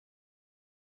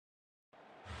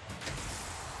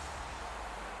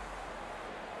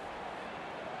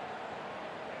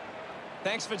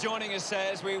Thanks for joining us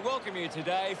as we welcome you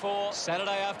today for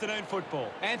Saturday afternoon football.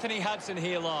 Anthony Hudson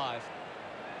here live.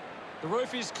 The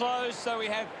roof is closed, so we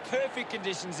have perfect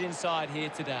conditions inside here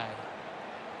today.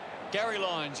 Gary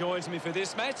Lyon joins me for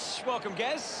this match. Welcome,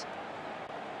 Gaz.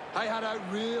 Hey, Hutto,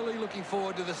 really looking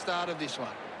forward to the start of this one.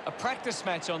 A practice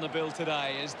match on the bill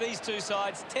today as these two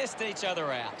sides test each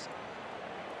other out.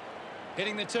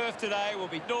 Hitting the turf today will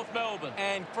be North Melbourne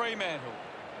and Fremantle.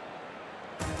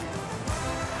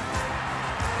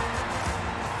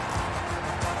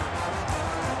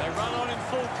 They run on in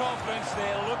full confidence,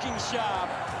 they're looking sharp,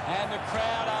 and the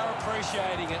crowd are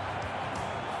appreciating it.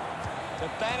 The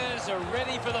banners are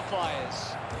ready for the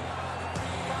players.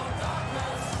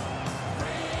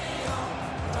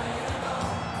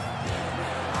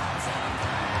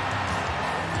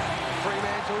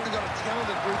 Fremantle already got a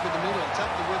talented group in the middle. It's up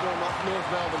to whether or not North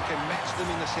Melbourne can match them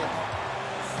in the centre.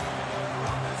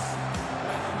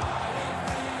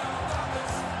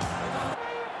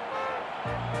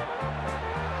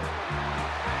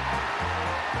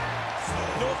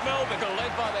 North Melbourne are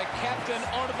led by their captain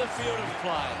onto the field of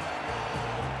play.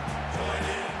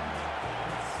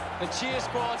 The cheer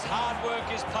squad's hard work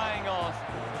is paying off.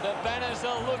 The banners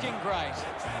are looking great.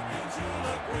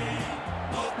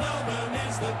 North Melbourne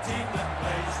is the team that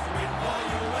plays to win for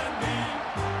you and me.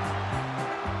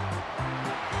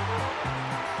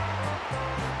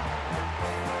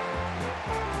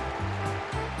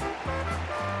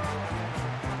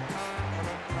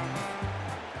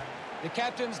 The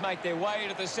captains make their way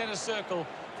to the centre circle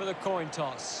for the coin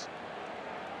toss.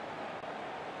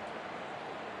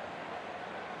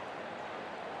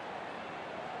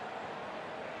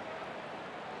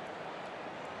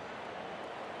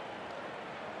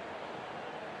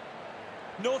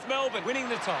 North Melbourne winning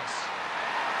the toss.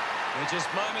 We're just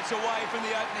moments away from the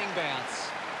opening bounce.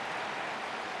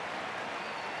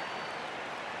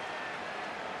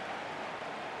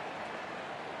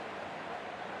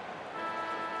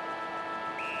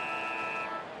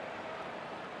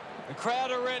 The crowd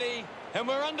are ready, and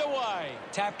we're underway.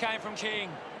 Tap came from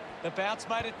King. The bounce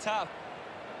made it tough.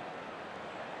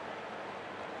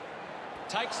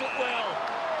 Takes it well.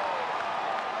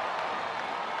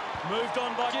 Moved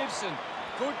on by Gibson.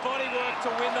 Good body work to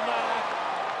win the mark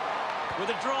with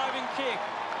a driving kick.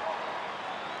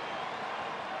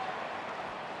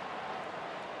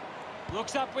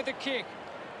 Looks up with a kick.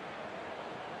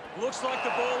 Looks like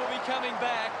the ball will be coming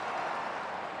back.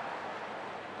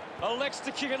 Elects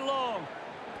to kick it long.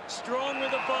 Strong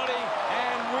with the body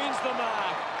and wins the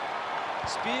mark.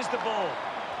 Spears the ball.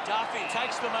 Duffy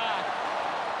takes the mark.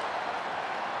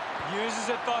 Uses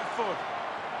it by foot.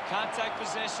 Can't take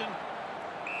possession.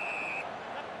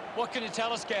 What can you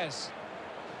tell us, Gaz?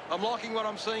 I'm liking what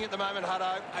I'm seeing at the moment,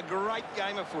 Hutto. A great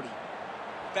game of footy.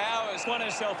 Bowers won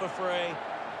herself a free.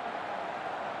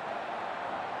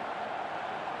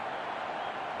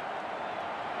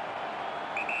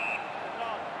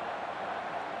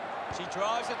 She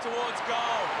drives it towards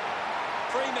goal.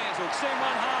 Fremantle send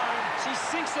one home. She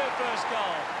sinks her first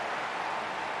goal.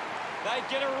 They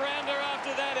get around her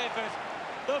after that effort.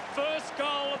 The first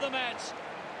goal of the match.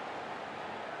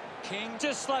 King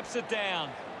just slaps it down.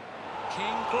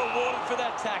 King rewarded for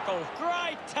that tackle.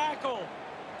 Great tackle.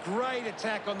 Great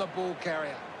attack on the ball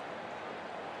carrier.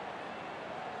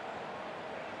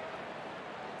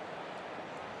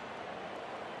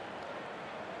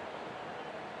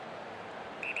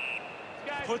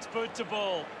 Puts boot to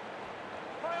ball.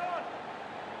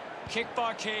 Kick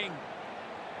by King.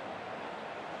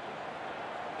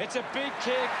 It's a big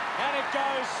kick, and it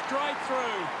goes straight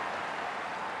through.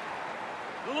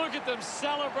 Look at them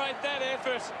celebrate that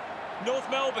effort. North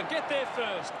Melbourne get there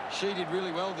first. She did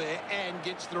really well there and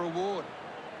gets the reward.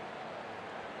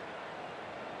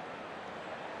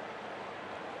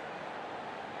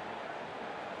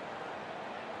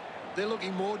 They're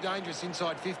looking more dangerous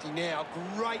inside 50 now.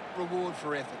 Great reward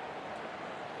for effort.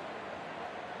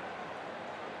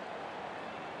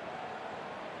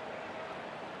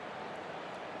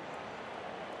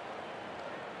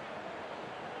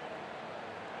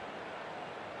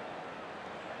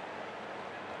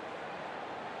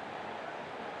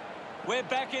 We're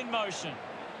back in motion.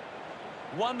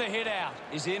 Won the hit out.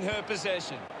 Is in her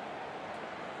possession.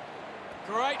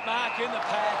 Great mark in the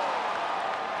pack.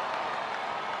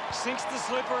 Sinks the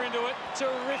slipper into it.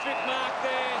 Terrific mark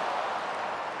there.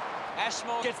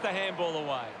 Ashmore gets the handball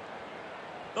away.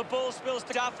 The ball spills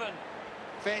to Duffin.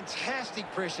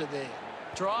 Fantastic pressure there.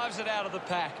 Drives it out of the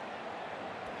pack.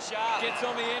 Sharp gets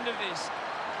on the end of this.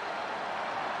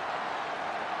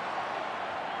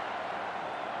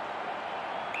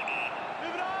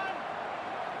 Move it on.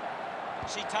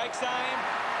 She takes aim.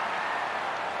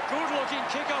 Good-looking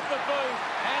kick off the boot,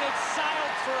 and it's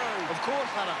sailed through. Of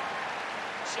course, Hunter.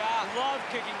 Sharp love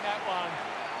kicking that one.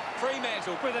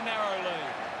 Fremantle with a narrow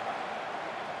lead.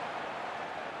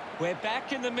 We're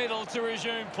back in the middle to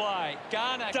resume play.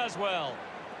 Garner does well.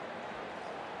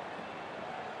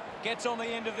 Gets on the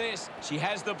end of this. She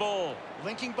has the ball.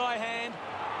 Linking by hand.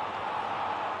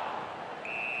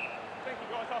 Thank you,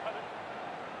 guys. I'll have it.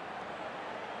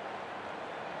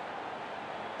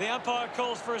 The umpire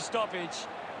calls for a stoppage.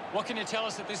 What can you tell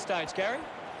us at this stage, Gary?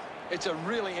 It's a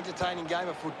really entertaining game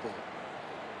of football.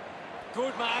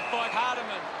 Good mark by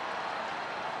Hardiman.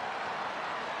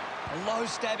 A low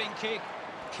stabbing kick.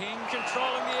 King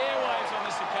controlling the airwaves on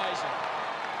this occasion.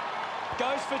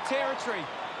 Goes for territory.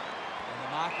 And the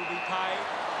mark will be paid.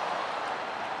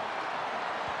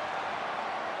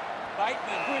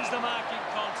 Bateman wins the marking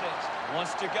contest.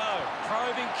 Wants to go.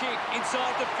 Probing kick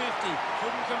inside the 50.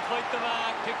 Couldn't complete the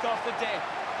mark. Picked off the deck.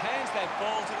 Hands that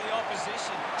ball to the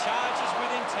opposition. Charges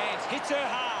with intent. Hits her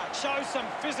hard. Shows some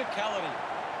physicality.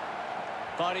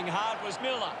 Fighting hard was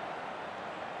Miller.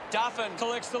 Duffin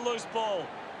collects the loose ball.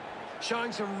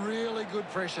 Showing some really good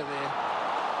pressure there.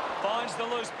 Finds the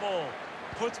loose ball.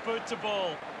 Puts boot to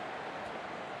ball.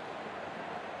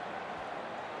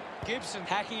 Gibson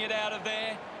hacking it out of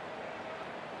there.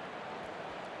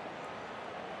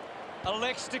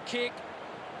 Elects to kick.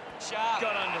 Sharp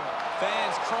got under it.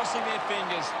 Fans crossing their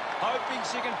fingers, hoping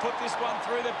she can put this one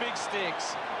through the big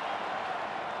sticks.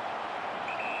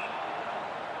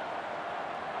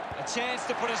 A chance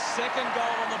to put a second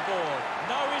goal on the board.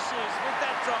 No issues with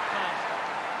that drop punt.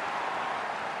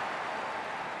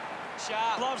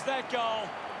 Sharp loves that goal.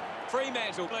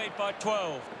 Fremantle lead by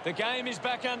 12. The game is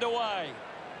back underway.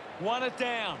 One it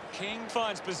down. King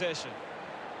finds possession.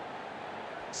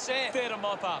 Seth there to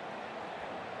mop up.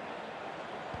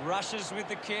 Rushes with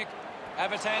the kick.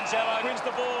 Avatangelo wins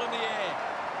the ball in the air.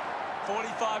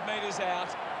 45 metres out.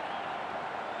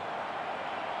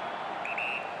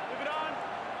 Move it on.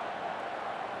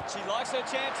 She likes her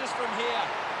chances from here.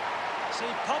 She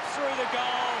pops through the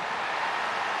goal.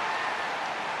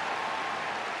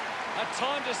 A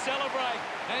time to celebrate.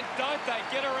 And don't they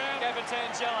get around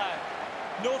Avatangelo.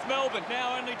 North Melbourne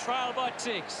now only trailed by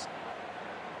 6.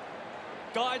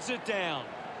 Guides it down.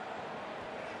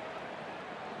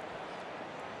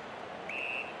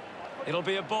 It'll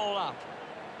be a ball up.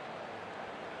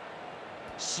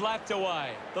 Slapped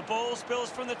away. The ball spills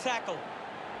from the tackle.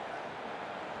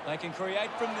 They can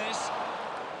create from this.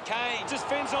 Kane just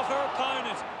fends off her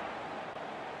opponent.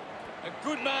 A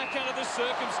good mark under the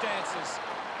circumstances.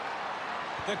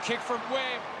 The kick from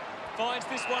Webb. Finds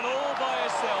this one all by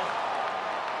herself.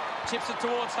 Chips it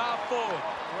towards half forward.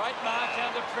 Great mark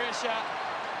under pressure.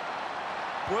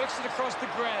 Works it across the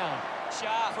ground.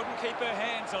 Sharp couldn't keep her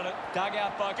hands on it. Dug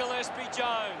out by Gillespie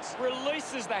Jones.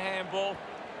 Releases the handball.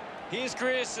 Here's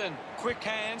Grierson. Quick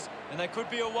hands, and they could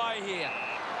be away here.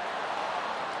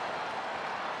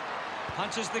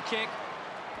 Punches the kick.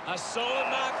 A solid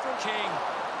mark from King.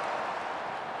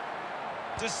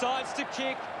 Decides to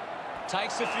kick.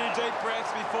 Takes a few deep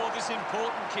breaths before this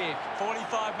important kick.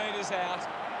 45 metres out.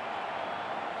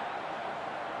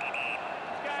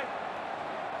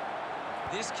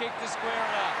 This kick to square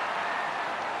it up.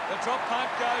 The drop punt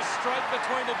goes straight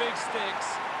between the big sticks.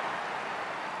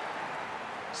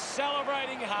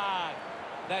 Celebrating hard.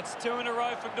 That's 2 in a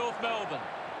row for North Melbourne.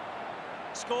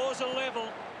 Scores a level.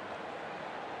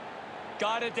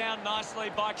 Guided down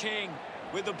nicely by King.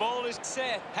 With the ball is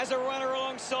Seth. Has a runner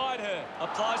alongside her.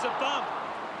 Applies a bump.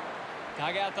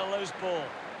 Dug out the loose ball.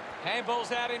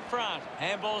 Handball's out in front.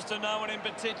 Handballs to no one in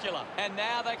particular. And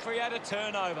now they create a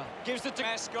turnover. Gives it to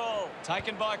Maskell.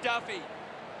 Taken by Duffy.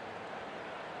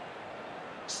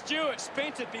 Stewart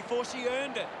spent it before she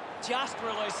earned it. Just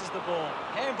releases the ball.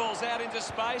 Handball's out into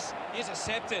space.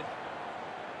 Intercepted.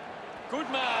 Good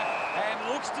mark.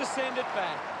 And looks to send it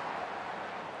back.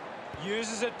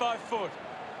 Uses it by foot.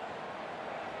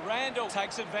 Randall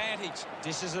takes advantage.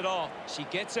 Dishes it off. She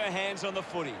gets her hands on the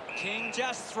footy. King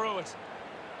just threw it.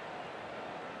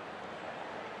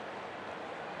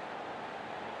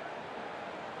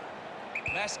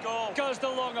 Maskell goes the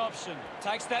long option.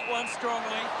 Takes that one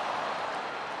strongly.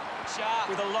 Sharp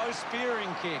with a low spearing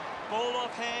kick. Ball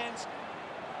off hands.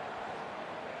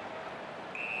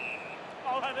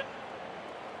 I'll have it.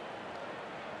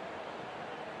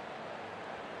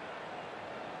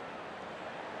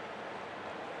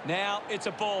 Now it's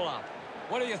a ball up.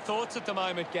 What are your thoughts at the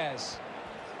moment, Gaz?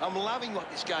 I'm loving what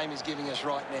this game is giving us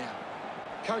right now.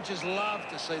 Coaches love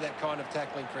to see that kind of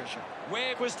tackling pressure.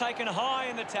 Webb was taken high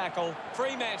in the tackle.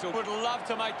 Fremantle would love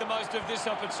to make the most of this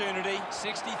opportunity.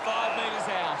 65 metres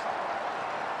out.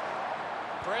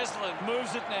 Breslin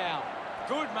moves it now.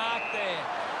 Good mark there.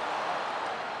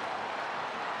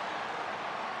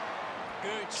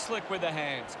 Good slick with the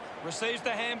hands. Receives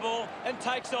the handball and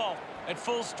takes off. At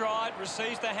full stride,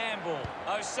 receives the handball.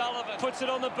 O'Sullivan puts it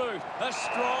on the boot. A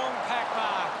strong pack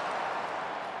mark.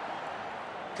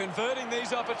 Converting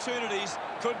these opportunities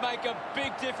could make a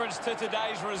big difference to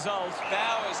today's result.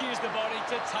 Bowers used the body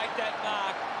to take that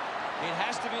mark. It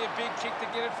has to be a big kick to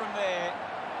get it from there.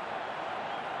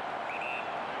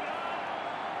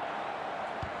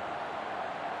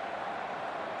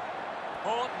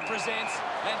 Horton presents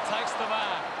and takes the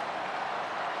mark.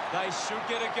 They should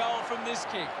get a goal from this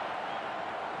kick.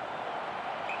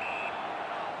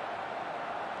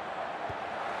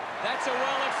 That's a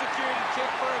well-executed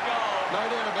kick for a goal. No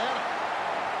doubt about it.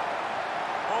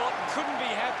 Horton couldn't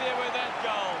be happier with that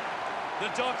goal. The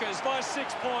Dockers by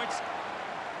 6 points.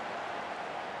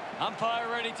 Umpire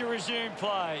ready to resume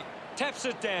play. Taps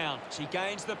it down. She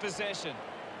gains the possession.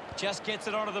 Just gets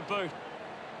it onto the boot.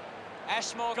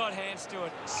 Ashmore got hands to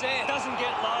it. Seth doesn't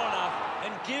get low enough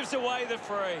and gives away the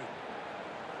free.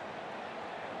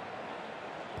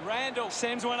 Randall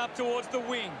sends one up towards the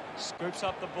wing. Scoops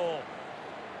up the ball.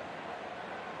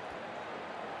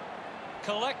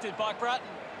 Collected by Bratton.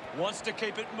 Wants to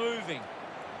keep it moving.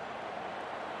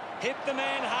 Hit the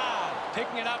man hard.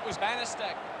 Picking it up was Bannister.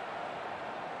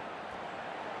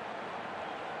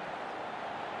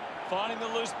 Finding the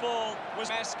loose ball was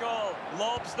Mascol.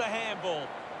 Lobs the handball.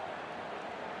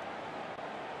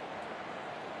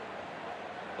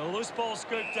 The loose ball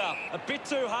scooped up. A bit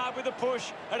too hard with the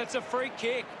push, and it's a free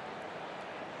kick.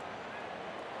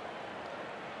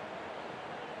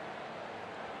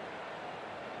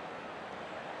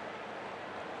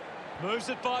 Moves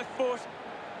it by foot.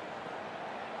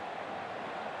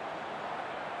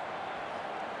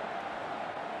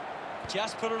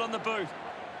 Just put it on the boot.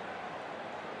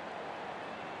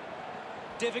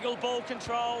 Difficult ball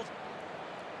controlled.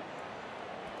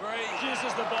 Bree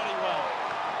uses the body well.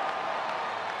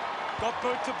 Got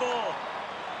boot to ball.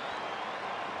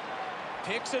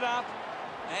 Picks it up.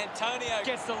 Antonio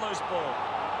gets the loose ball.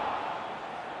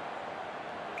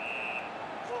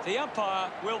 The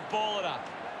umpire will ball it up.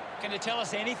 Can you tell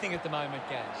us anything at the moment,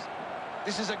 Gaz?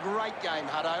 This is a great game,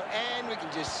 Hutto, and we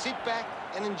can just sit back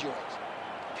and enjoy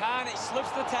it. Carney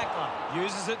slips the tackler.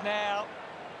 Uses it now.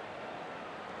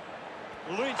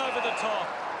 Lynch over the top.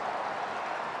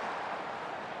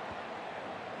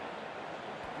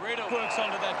 Riddle works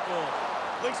onto that ball.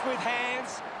 Links with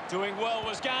hands. Doing well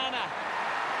was Garner.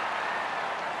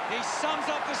 He sums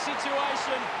up the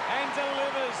situation and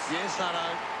delivers. Yes,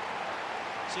 Hutto.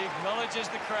 She acknowledges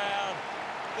the crowd.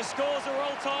 The scores are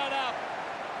all tied up.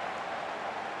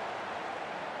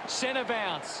 Centre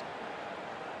bounce.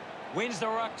 Wins the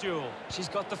ruck duel. She's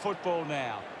got the football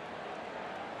now.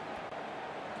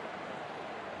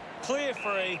 Clear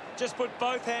free. Just put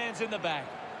both hands in the back.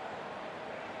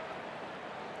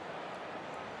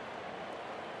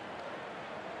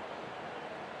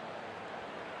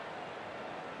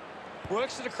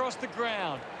 Works it across the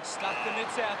ground. Stuck the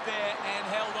mitts out there and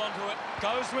held onto it.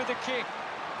 Goes with the kick.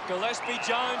 Gillespie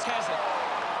Jones has it.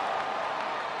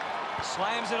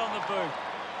 Slams it on the boot.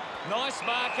 Nice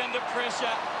mark under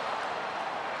pressure.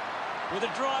 With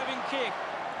a driving kick.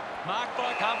 Marked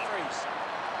by Humphreys.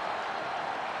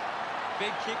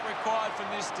 Big kick required from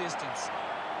this distance.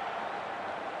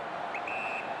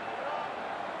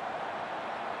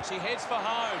 She heads for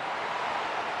home.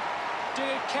 Did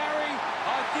it carry?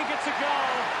 I think it's a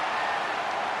goal.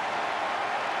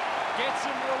 Gets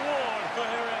some reward for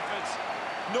her efforts.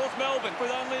 North Melbourne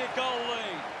with only a goal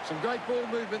lead. Some great ball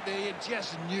movement there. You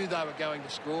just knew they were going to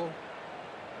score.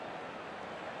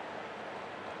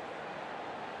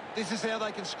 This is how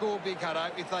they can score big,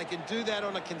 Hutto. If they can do that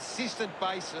on a consistent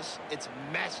basis, it's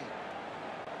massive.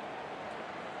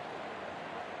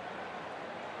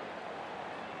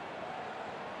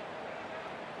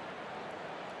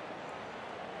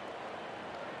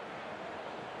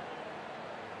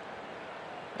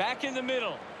 Back in the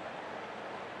middle.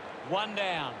 One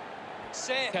down.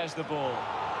 Seth has the ball.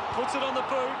 Puts it on the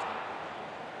boot.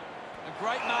 A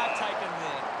great mark taken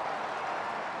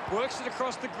there. Works it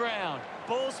across the ground.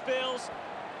 Ball spills.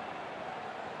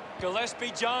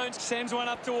 Gillespie Jones sends one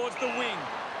up towards the wing.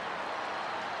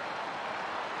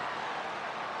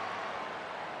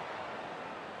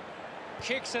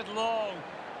 Kicks it long.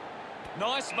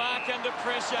 Nice mark under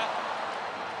pressure.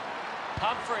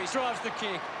 Humphreys drives the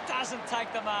kick. Doesn't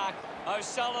take the mark.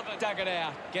 O'Sullivan dug it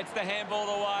out. Gets the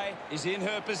handball away. Is in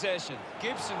her possession.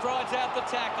 Gibson rides out the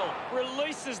tackle.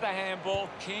 Releases the handball.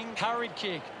 King hurried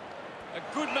kick.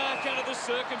 A good mark under the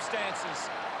circumstances.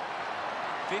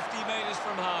 50 metres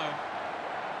from home.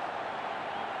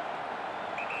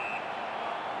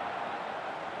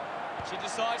 She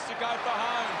decides to go for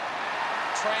home.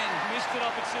 Trent missed an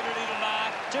opportunity to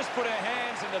mark. Just put her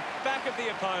hands in the back of the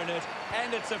opponent,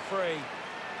 and it's a free.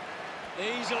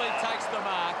 Easily takes the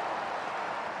mark.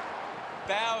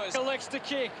 Bowers elects to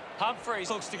kick. Humphries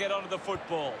looks to get onto the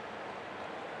football.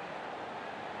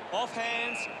 Off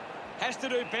hands. Has to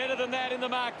do better than that in the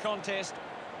mark contest.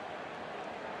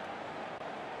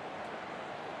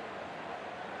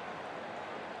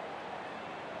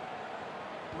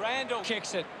 Randall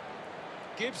kicks it.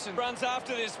 Gibson runs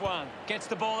after this one. Gets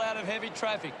the ball out of heavy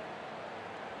traffic.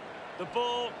 The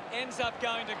ball ends up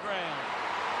going to ground.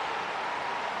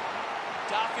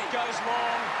 Duffy goes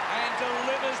long and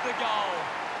delivers the goal.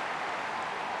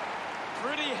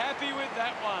 Pretty happy with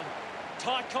that one.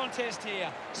 Tight contest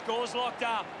here. Scores locked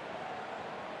up.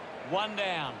 One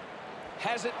down.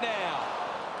 Has it now.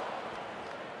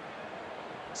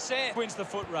 Seth wins the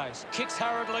foot race. Kicks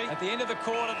hurriedly. At the end of the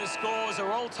quarter, the scores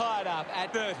are all tied up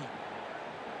at 30.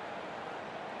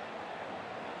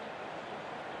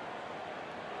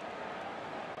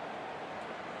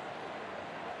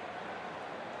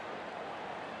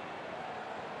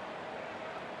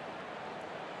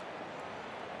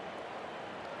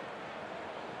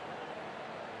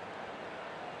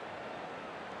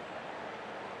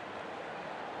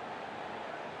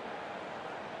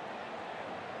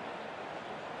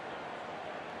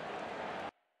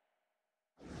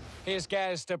 Here's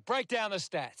Gaz to break down the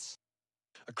stats.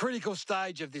 A critical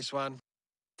stage of this one.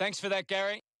 Thanks for that,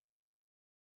 Gary.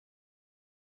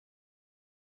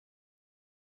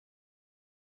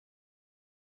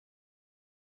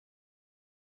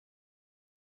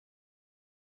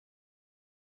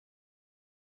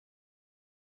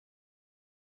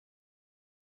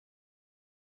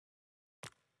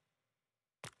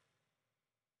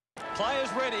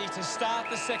 Players ready to start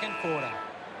the second quarter.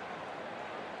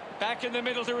 Back in the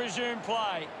middle to resume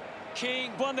play.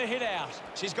 King won the hit out.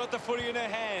 She's got the footy in her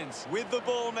hands with the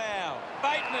ball now.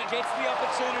 Bateman gets the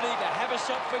opportunity to have a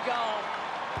shot for goal.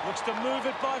 Looks to move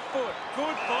it by foot.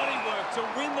 Good body work to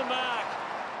win the mark.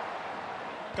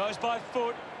 Goes by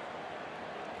foot.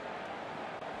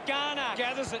 Garner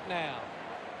gathers it now.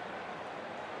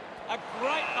 A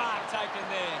great mark taken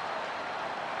there.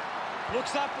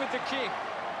 Looks up with the kick.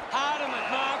 Hardiman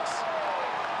marks.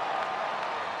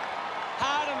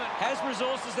 Hardiman has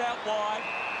resources out wide.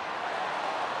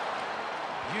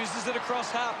 Uses it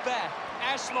across half-back.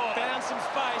 Ashmore found some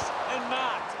space and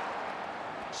marked.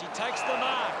 She takes the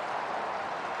mark.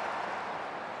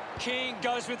 King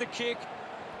goes with the kick.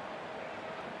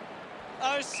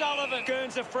 O'Sullivan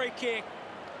earns a free kick.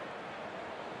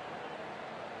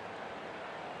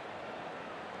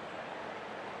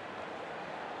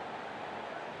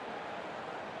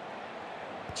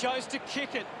 Chose to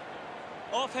kick it.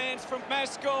 Off hands from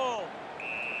Maskell.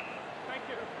 Thank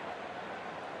you.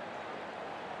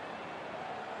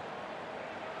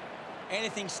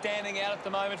 Anything standing out at the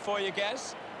moment for you,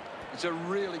 Gaz? It's a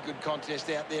really good contest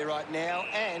out there right now,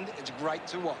 and it's great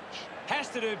to watch. Has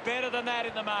to do better than that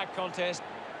in the mark contest.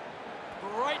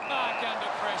 Great mark under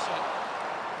pressure.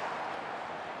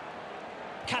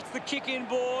 Cuts the kick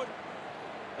inboard.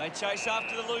 They chase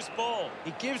after the loose ball.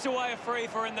 He gives away a free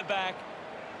for in the back.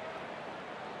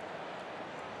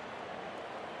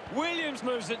 Williams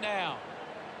moves it now.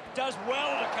 Does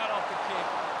well to cut off the kick.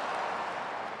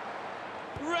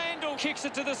 Randall kicks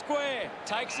it to the square.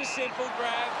 Takes a simple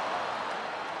grab.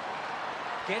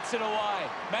 Gets it away.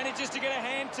 Manages to get a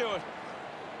hand to it.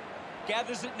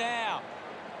 Gathers it now.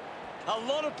 A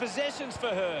lot of possessions for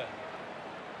her.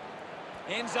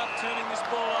 Ends up turning this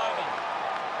ball over.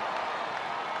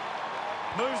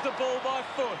 Moves the ball by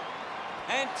foot.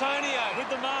 Antonio with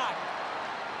the mark.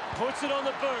 Puts it on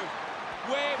the boot.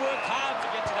 Ware worked hard to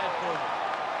get to that ball.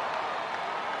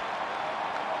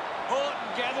 Horton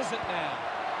gathers it now.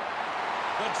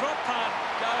 The drop punt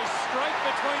goes straight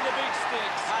between the big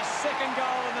sticks. A second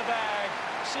goal in the bag.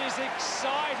 She's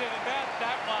excited about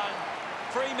that one.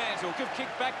 Fremantle have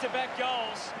kicked back-to-back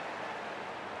goals.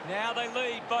 Now they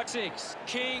lead by 6.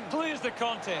 King clears the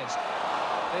contest.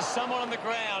 There's someone on the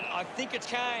ground. I think it's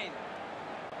Kane.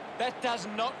 That does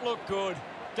not look good.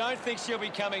 Don't think she'll be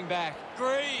coming back.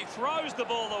 Grieve throws the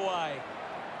ball away.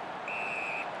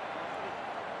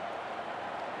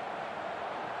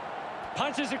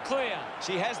 Punches it clear.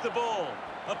 She has the ball.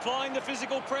 Applying the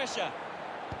physical pressure.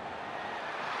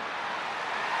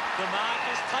 The mark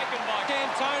is taken by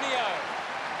Antonio.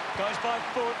 Goes by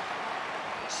foot.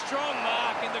 Strong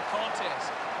mark in the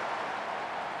contest.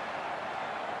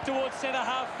 Towards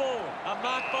centre-half forward. A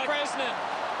mark by Bresnan.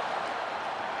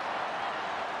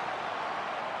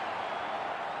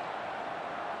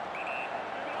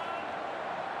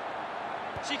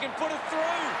 She can put it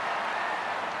through.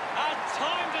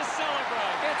 time to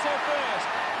celebrate. Gets her first.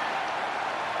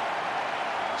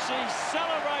 She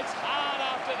celebrates hard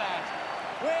after that.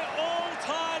 We're all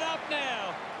tied up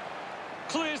now.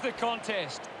 Clears the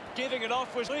contest. Giving it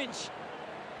off was Lynch.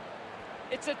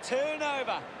 It's a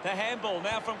turnover. The handball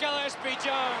now from Gillespie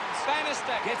Jones.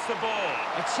 Bannister gets the ball.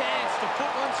 A chance to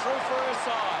put one through for her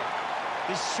side.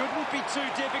 This shouldn't be too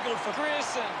difficult for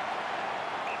Grierson.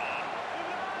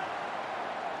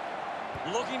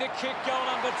 Looking to kick goal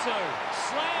number 2.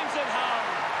 Slams it home.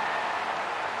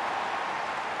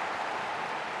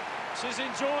 She's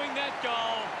enjoying that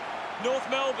goal. North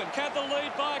Melbourne have the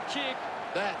lead by a kick.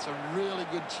 That's a really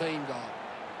good team goal.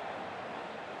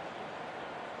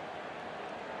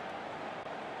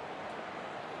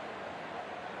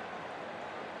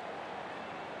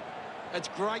 It's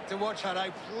great to watch,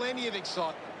 Hutto. Plenty of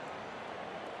excitement.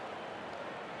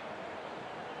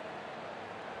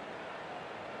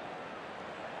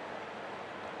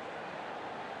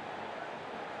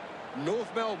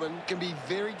 North Melbourne can be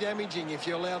very damaging if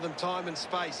you allow them time and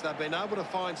space. They've been able to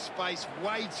find space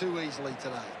way too easily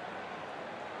today.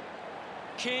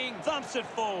 King thumps it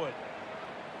forward.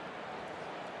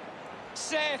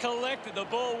 Sayre collected the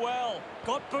ball well.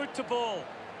 Got boot to ball.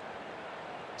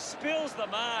 Spills the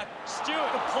mark.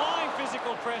 Stewart applying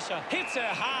physical pressure. Hits her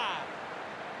hard.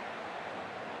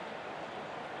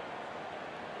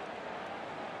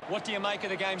 What do you make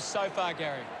of the game so far,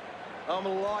 Gary? I'm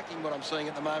liking what I'm seeing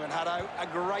at the moment, Hutto. A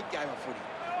great game of footy.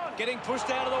 Getting pushed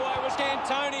out of the way was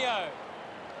Antonio.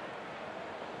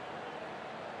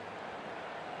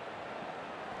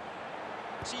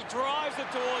 She drives it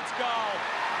towards goal.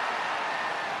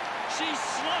 She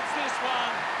slots this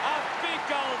one. A big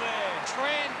goal there.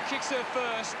 Tran kicks her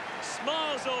first.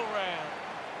 Smiles all round.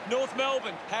 North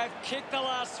Melbourne have kicked the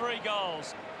last 3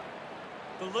 goals.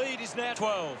 The lead is now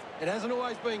 12. It hasn't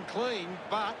always been clean,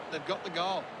 but they've got the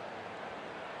goal.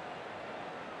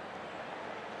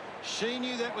 She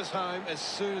knew that was home as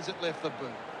soon as it left the boot.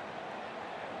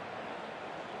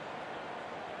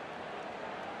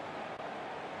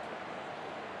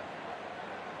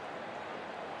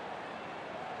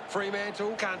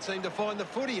 Fremantle can't seem to find the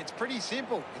footy. It's pretty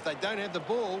simple. If they don't have the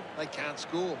ball, they can't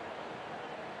score.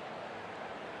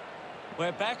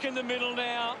 We're back in the middle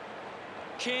now.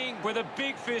 King with a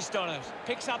big fist on it.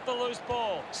 Picks up the loose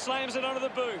ball. Slams it onto the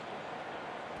boot.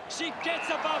 She gets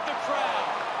above the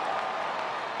crowd.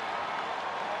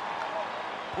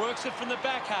 Works it from the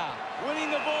back half.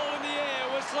 Winning the ball in the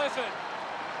air was Clifford.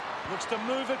 Looks to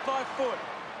move it by foot.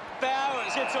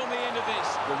 Bowers gets on the end of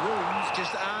this. The Roos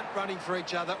just aren't running for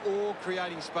each other or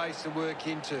creating space to work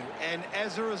into. And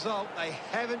as a result, they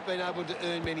haven't been able to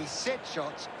earn many set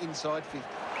shots inside 50.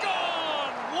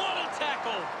 Gone! What a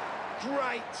tackle!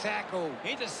 Great tackle.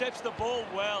 Intercepts the ball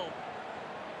well.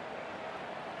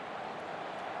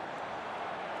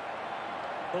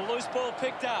 The loose ball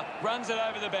picked up. Runs it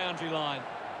over the boundary line.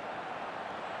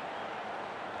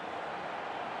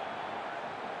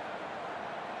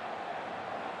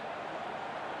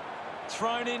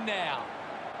 Thrown in now.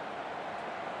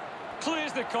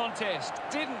 Clears the contest.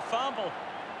 Didn't fumble.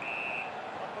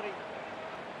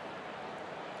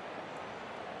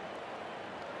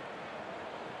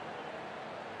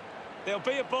 There'll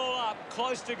be a ball up,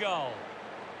 close to goal.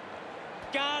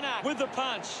 Garner with the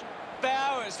punch.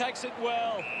 Bowers takes it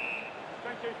well.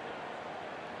 Thank you.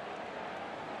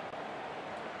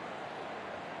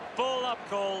 Ball up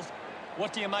called.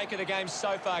 What do you make of the game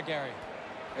so far, Gary?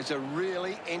 It's a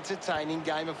really entertaining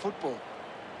game of football.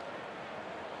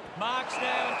 Marks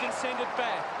now and can send it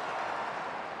back.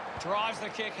 Drives the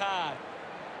kick hard.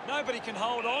 Nobody can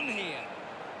hold on here.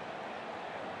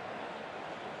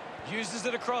 Uses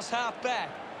it across half back.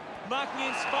 Marking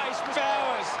in space with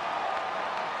Bowers.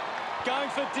 Going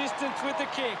for distance with the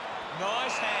kick.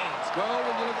 Nice hands. Well,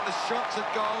 when you look at the shots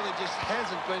at goal, there just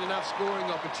hasn't been enough scoring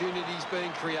opportunities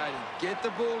being created. Get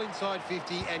the ball inside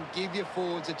 50 and give your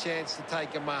forwards a chance to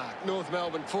take a mark. North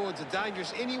Melbourne forwards are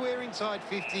dangerous anywhere inside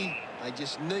 50. They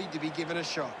just need to be given a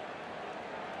shot.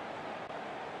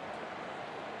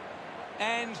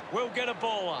 And we'll get a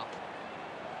ball up.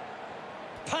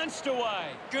 Punched away.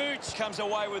 Gooch comes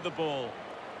away with the ball.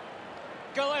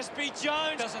 Gillespie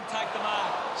Jones doesn't take the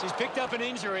mark. She's picked up an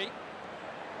injury.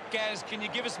 Gaz, can you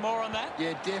give us more on that?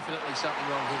 Yeah, definitely something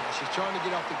wrong here. She's trying to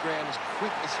get off the ground as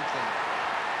quick as she can.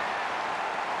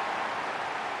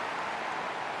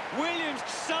 Williams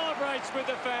celebrates with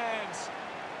the fans.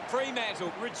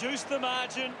 Fremantle reduced the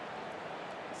margin.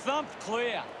 Thumped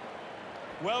clear.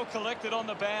 Well collected on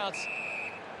the bounce.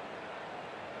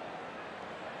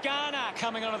 Garner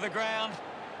coming onto the ground.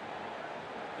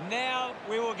 Now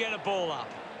we will get a ball up.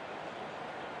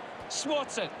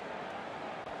 Swats it.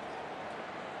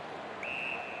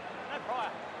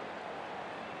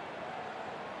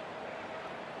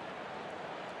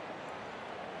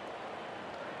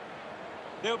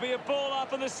 There'll be a ball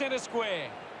up in the centre square.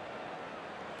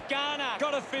 Garner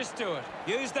got a fist to it.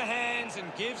 Used the hands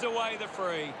and gives away the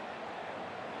free.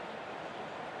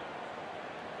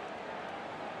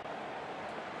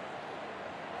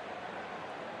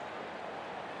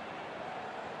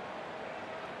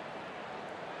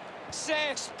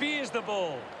 Seth spears the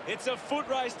ball. It's a foot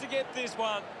race to get this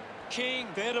one. King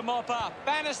there to mop up.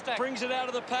 Bannister brings it out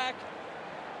of the pack.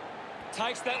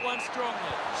 Takes that one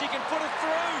strongly. She can put it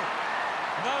through.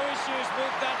 No issues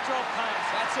with that drop pass.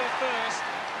 That's her first.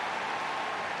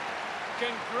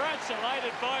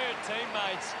 Congratulated by her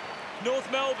teammates. North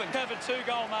Melbourne have a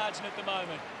 2-goal margin at the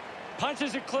moment.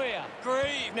 Punches are clear.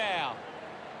 Grieve now.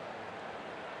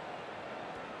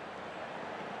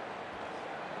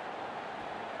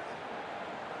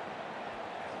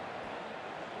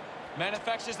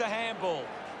 Manufactures the handball.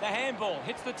 The handball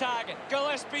hits the target.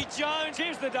 Gillespie Jones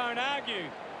gives the don't argue.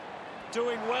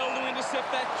 Doing well to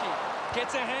intercept that kick.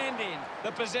 Gets a hand in.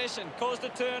 The possession caused a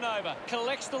turnover.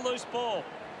 Collects the loose ball.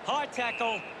 High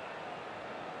tackle.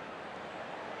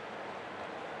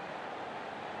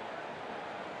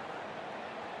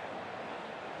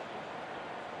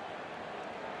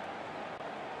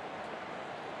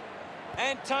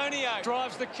 Antonio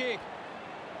drives the kick.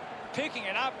 Picking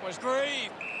it up was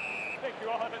Grieve. Thank you,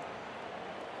 Ivan.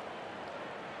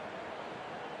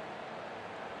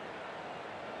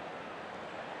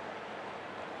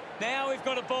 Now we've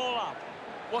got a ball up.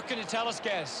 What can you tell us,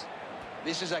 Gaz?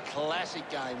 This is a classic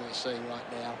game we're seeing right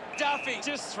now. Duffy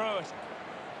just threw it.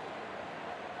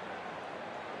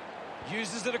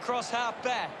 Uses it across half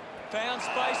back. Found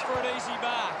space for an easy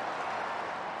mark.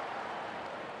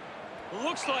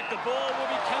 Looks like the ball will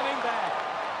be coming back.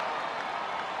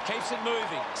 Keeps it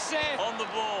moving. Seth on the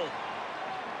ball.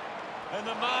 And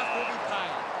the mark will be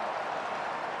paid.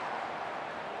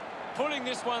 Putting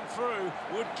this one through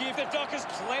would give the Dockers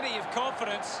plenty of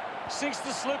confidence. Sinks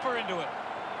the slipper into it.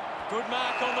 Good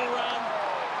mark on the run.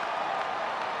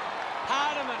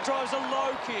 Hardiman drives a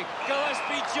low kick.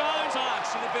 Gillespie Jones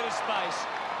marks in a bit of space.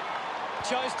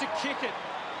 Chose to kick it.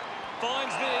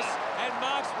 Finds this and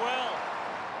marks well.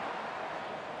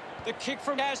 The kick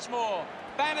from Ashmore.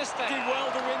 Bannister did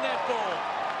well to win that ball.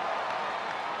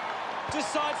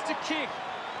 Decides to kick.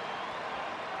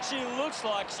 She looks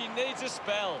like she needs a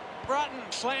spell. Brutton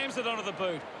slams it onto the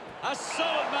boot. A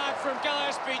solid mark from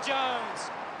Gillespie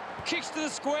Jones. Kicks to the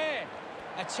square.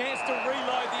 A chance to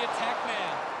reload the attack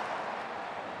now.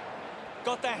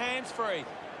 Got the hands free.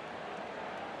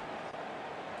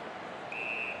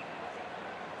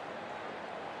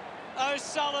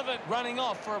 O'Sullivan running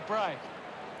off for a break.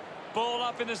 Ball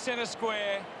up in the centre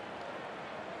square.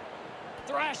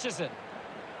 Thrashes it.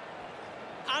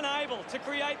 Unable to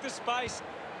create the space.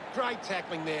 Great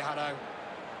tackling there, Hutto.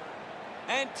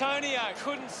 Antonio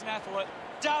couldn't snaffle it.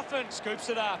 Duffin scoops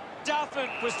it up. Duffin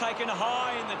was taken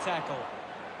high in the tackle.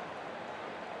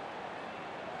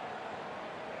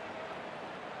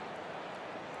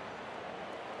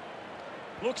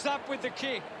 Looks up with the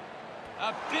kick.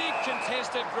 A big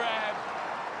contested grab.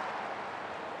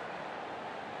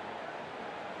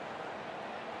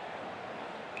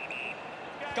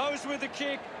 Goes with the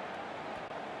kick.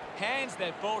 Hands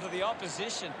that ball to the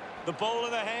opposition. The ball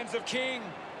in the hands of King.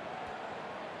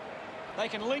 They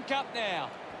can link up now.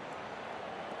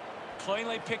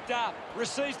 Cleanly picked up.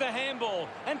 Receives the handball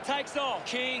and takes off.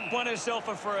 King won herself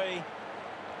a free.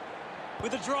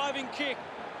 With a driving kick.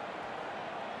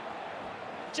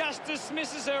 Just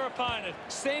dismisses her opponent.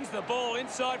 Sends the ball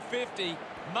inside 50.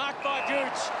 Marked by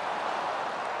Gooch.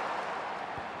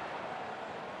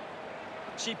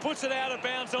 She puts it out of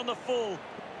bounds on the full.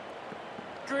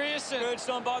 Grierson, urged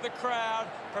on by the crowd,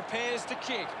 prepares to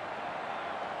kick.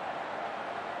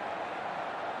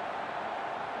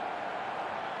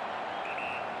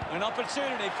 An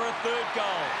opportunity for a third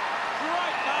goal.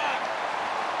 Great mark.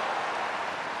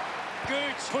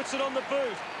 Gooch puts it on the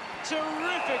boot.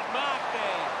 Terrific mark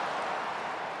there.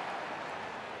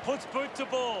 Puts boot to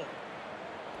ball.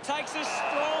 Takes a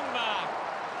strong mark.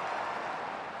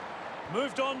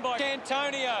 Moved on by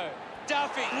Antonio.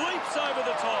 Duffy leaps over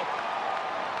the top.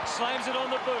 Slams it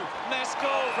on the boot.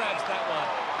 Mascol grabs that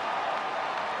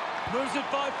one. Moves it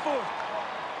by foot.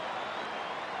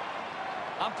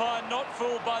 Umpire not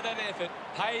fooled by that effort.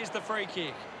 Pays the free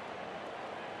kick.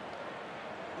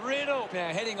 Riddle now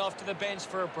heading off to the bench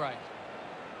for a break.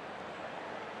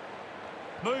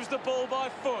 Moves the ball by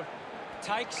foot.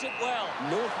 Takes it well.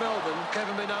 North Melbourne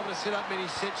haven't been able to set up many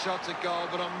set shots at goal,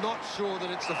 but I'm not sure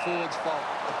that it's the forward's fault.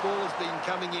 The ball has been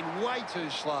coming in way too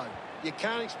slow. You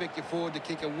can't expect your forward to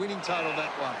kick a winning total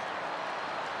that way.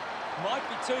 Might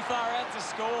be too far out to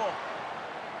score.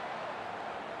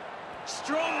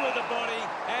 Strong with the body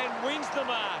and wins the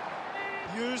mark.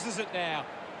 Uses it now.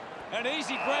 An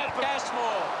easy grab for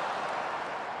Cashmore.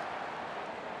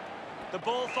 The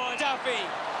ball finds Duffy.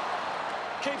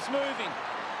 Keeps moving.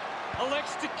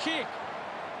 Elects to kick.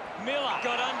 Miller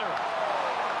got under it.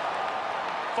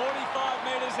 45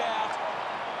 metres out.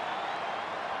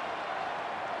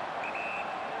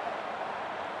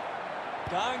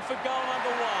 Going for goal number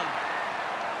 1.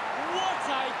 What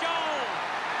a goal!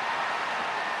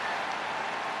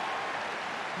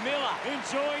 Miller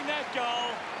enjoying that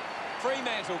goal.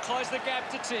 Fremantle close the gap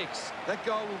to 6. That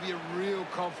goal will be a real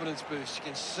confidence boost. You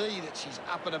can see that she's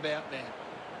up and about now.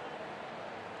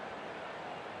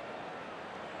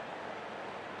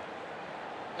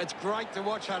 It's great to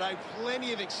watch her, though.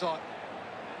 Plenty of excitement.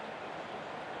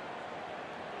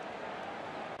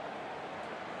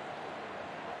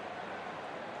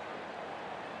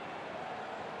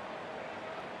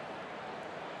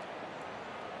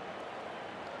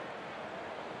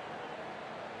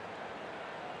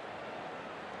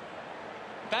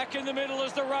 Back in the middle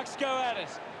as the Rucks go at it.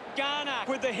 Garner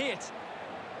with the hit.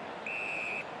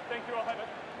 Thank you, I'll have it.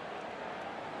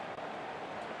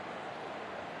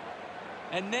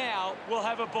 And now we'll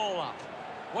have a ball up.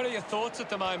 What are your thoughts at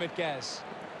the moment, Gaz?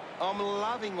 I'm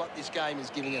loving what this game is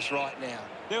giving us right now.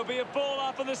 There'll be a ball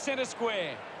up in the centre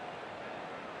square.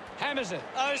 Hammers it.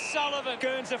 O'Sullivan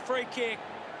earns a free kick.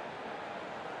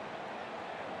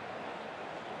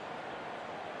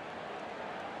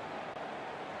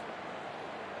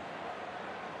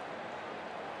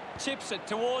 Chips it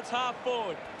towards half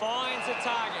forward. Finds a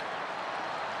target.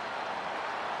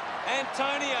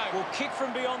 Antonio will kick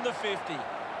from beyond the 50.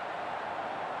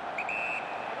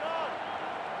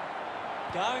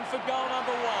 Going for goal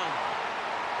number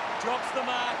 1. Drops the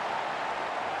mark.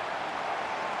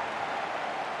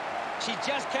 She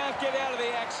just can't get out of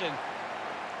the action.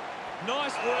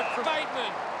 Nice work from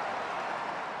Bateman.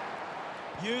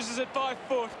 Uses it by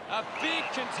foot. A big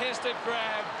contested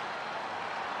grab.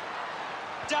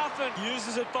 Duffin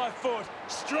uses it by foot.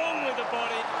 Strong with the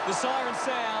body. The siren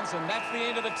sounds, and that's the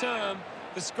end of the term.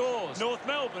 The scores: North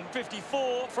Melbourne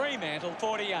 54, Fremantle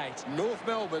 48. North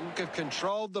Melbourne have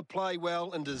controlled the play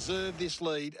well and deserve this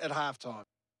lead at halftime.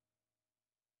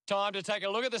 Time to take a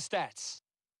look at the stats.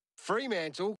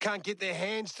 Fremantle can't get their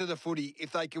hands to the footy.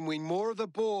 If they can win more of the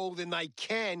ball, then they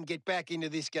can get back into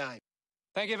this game.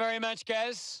 Thank you very much,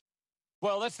 Gaz.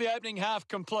 Well, that's the opening half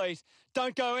complete.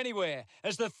 Don't go anywhere,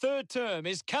 as the third term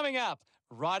is coming up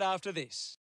right after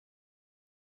this.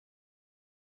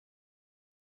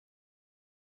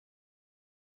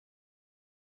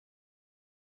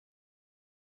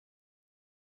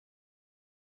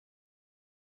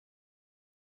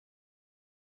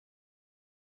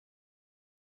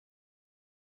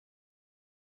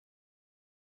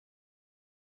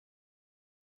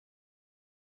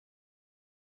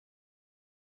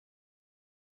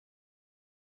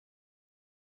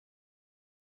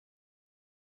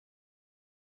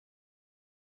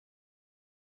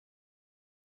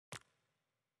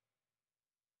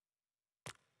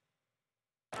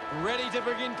 Ready to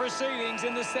begin proceedings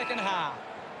in the second half.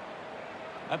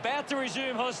 About to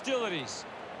resume hostilities.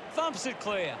 Thumps it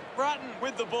clear. Brutton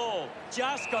with the ball.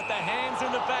 Just got the hands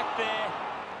in the back there.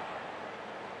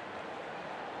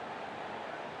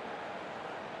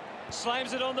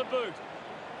 Slams it on the boot.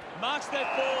 Marks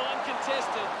that ball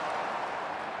uncontested.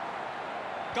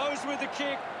 Goes with the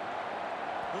kick.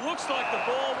 Looks like the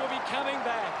ball will be coming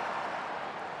back.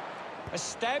 A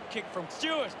stab kick from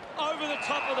Stewart. Over the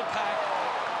top of the pack.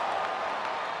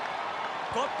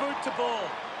 Got boot to ball.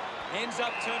 Ends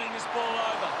up turning this ball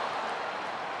over.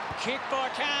 Kick by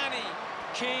Carney.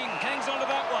 King hangs on to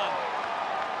that one.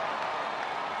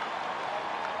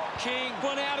 King,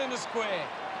 one out in the square.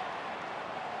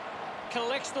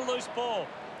 Collects the loose ball.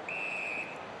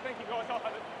 Thank you, guys, I'll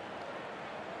have it.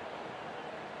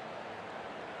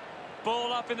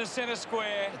 Ball up in the centre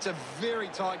square. It's a very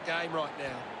tight game right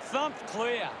now. Thumped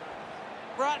clear.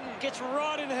 Brutton gets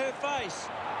right in her face.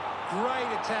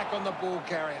 Great attack on the ball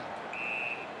carrier.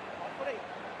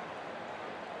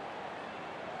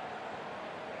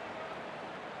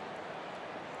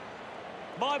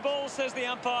 My ball, says the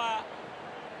umpire.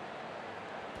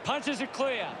 Punches it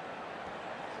clear.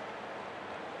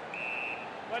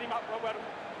 Let him up, well, well.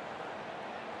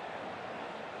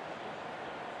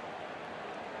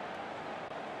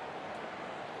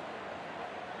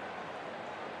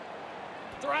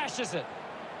 Thrashes it.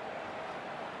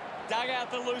 Dug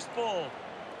out the loose ball.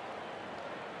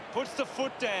 Puts the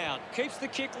foot down. Keeps the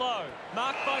kick low.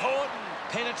 Marked by Horton.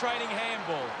 Penetrating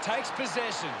handball. Takes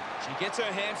possession. She gets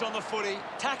her hands on the footy.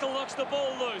 Tackle knocks the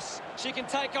ball loose. She can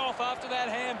take off after that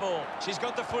handball. She's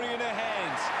got the footy in her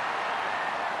hands.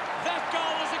 That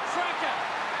goal is a cracker.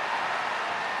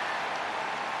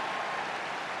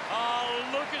 Oh,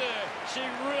 look at her. She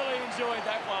really enjoyed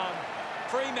that one.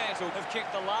 Fremantle have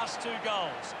kicked the last 2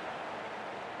 goals.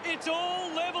 It's all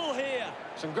level here.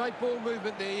 Some great ball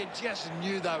movement there. You just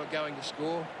knew they were going to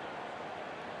score.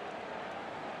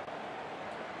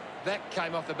 That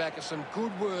came off the back of some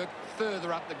good work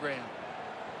further up the ground.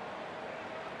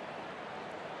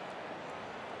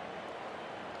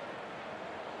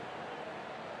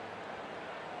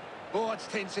 Oh, it's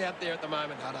tense out there at the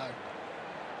moment, Hutto.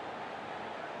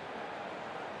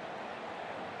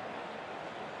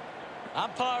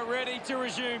 Umpire ready to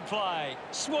resume play.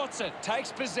 Swats it,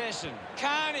 takes possession.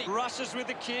 Carney rushes with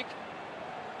the kick.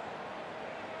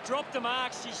 Dropped the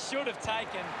mark she should have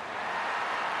taken.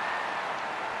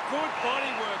 Good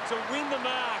body work to win the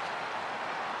mark.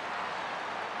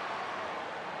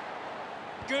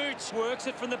 Gooch works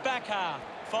it from the back half.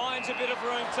 Finds a bit of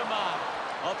room to mark.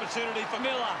 Opportunity for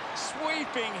Miller.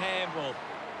 Sweeping handball.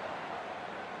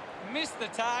 Missed the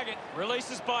target.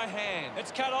 Releases by hand.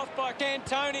 It's cut off by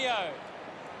Antonio.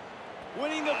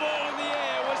 Winning the ball in the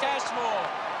air was Ashmore.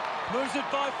 Moves it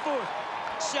by foot.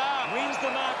 Sharp wins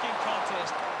the marking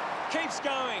contest. Keeps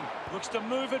going. Looks to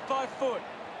move it by foot.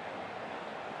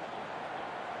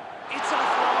 It's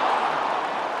offline.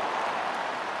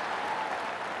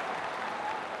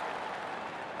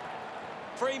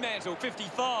 Fremantle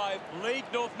 55, lead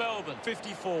North Melbourne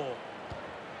 54.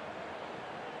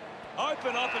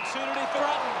 Open opportunity for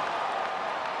Hutton.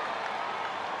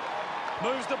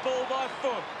 Moves the ball by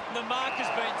foot. And the mark has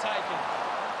been taken.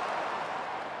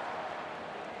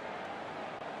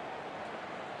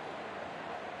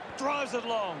 Drives it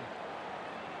long.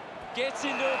 Gets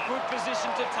into a good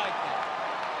position to take that.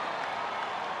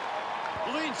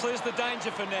 Lynn clears the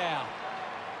danger for now.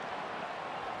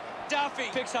 Duffy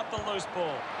picks up the loose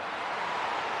ball.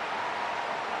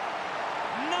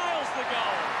 Nails the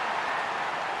goal.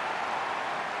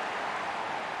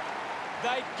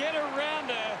 They get around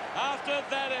her after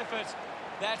that effort.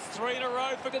 That's 3 in a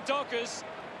row for the Dockers.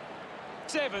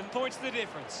 7 points the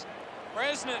difference.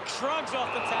 Bresnan shrugs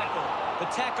off the tackle.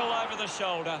 The tackle over the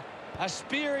shoulder. A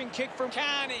spearing kick from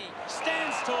Carney.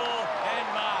 Stands tall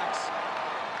and marks.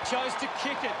 Chose to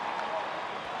kick it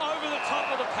over the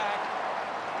top of the pack.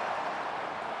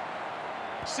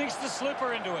 Sinks the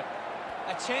slipper into it.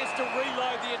 A chance to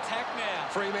reload the attack now.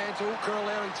 Fremantle are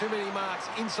allowing too many marks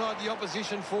inside the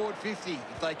opposition forward 50.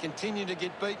 If they continue to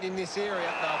get beaten in this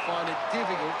area, they'll find it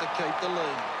difficult to keep the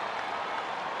lead.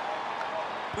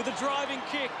 With a driving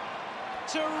kick.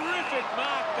 Terrific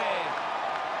mark there.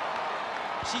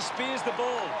 She spears the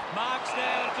ball. Marks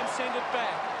now and can send it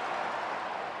back.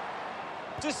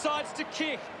 Decides to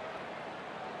kick.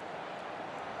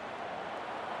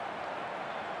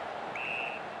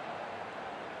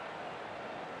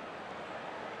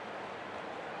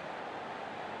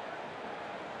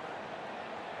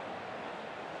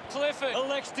 Clifford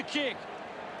elects to kick.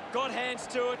 Got hands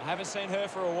to it. I haven't seen her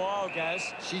for a while, Gaz.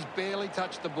 She's barely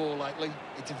touched the ball lately.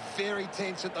 It's very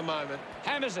tense at the moment.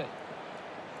 Hammers it.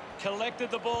 Collected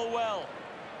the ball well.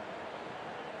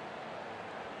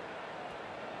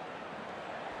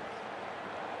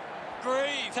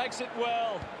 Grieve takes it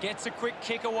well. Gets a quick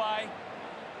kick away.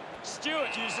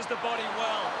 Stewart uses the body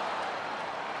well.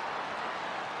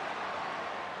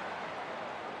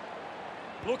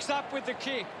 Looks up with the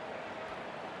kick.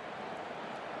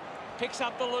 Picks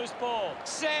up the loose ball.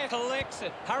 Seth collects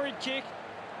it. Hurried kick.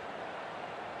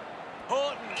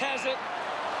 Horton has it.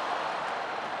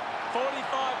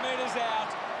 45 metres out.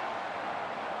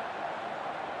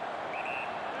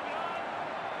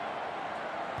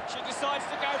 She decides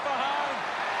to go for home.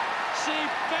 She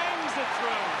bangs it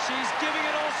through. She's giving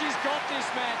it all she's got this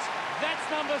match. That's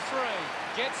number 3.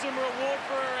 Gets some reward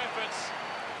for her efforts.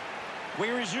 We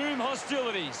resume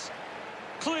hostilities.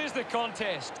 Clears the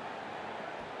contest.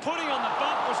 Putting on the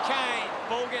bump was Kane.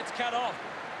 Ball gets cut off.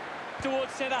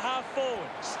 Towards centre-half forward.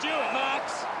 Stewart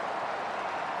marks.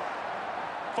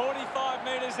 45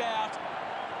 metres out.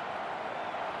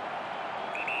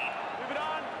 Move it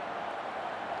on.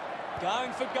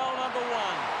 Going for goal number 1.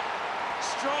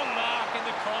 Strong mark in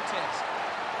the contest.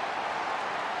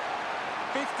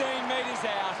 15 metres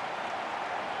out.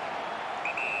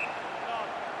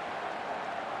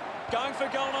 Going for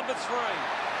goal number 3.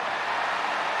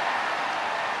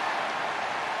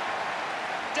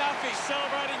 Duffy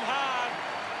celebrating hard.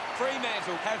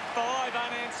 Fremantle have 5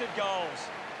 unanswered goals.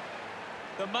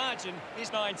 The margin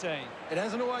is 19. It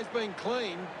hasn't always been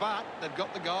clean, but they've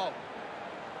got the goal.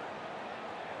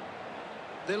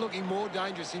 They're looking more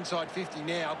dangerous inside 50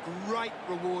 now. Great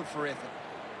reward for effort.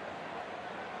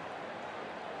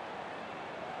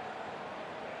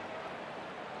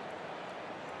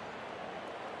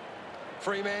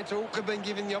 Fremantle have been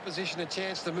giving the opposition a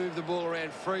chance to move the ball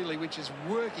around freely, which is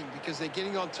working because they're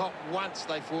getting on top once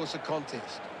they force a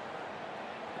contest.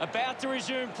 About to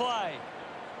resume play.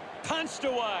 Punched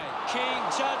away. King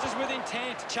charges with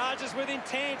intent. Charges with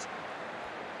intent.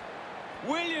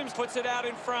 Williams puts it out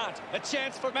in front. A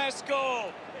chance for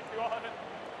Maskell.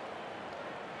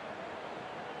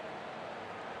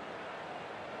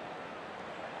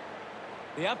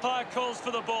 The umpire calls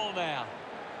for the ball now.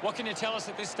 What can you tell us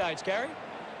at this stage, Gary?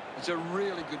 It's a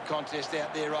really good contest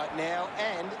out there right now,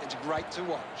 and it's great to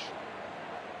watch.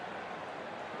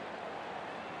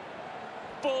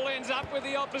 Ball ends up with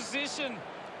the opposition.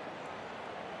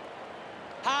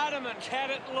 Hardiman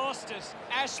had it, lost it.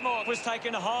 Ashmore was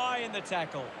taken high in the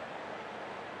tackle.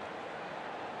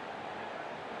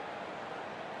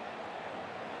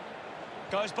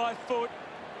 Goes by foot.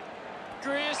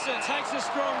 Grierson takes a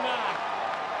strong mark.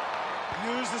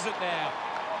 Uses it now.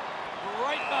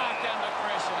 Great mark under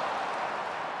pressure.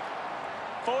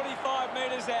 45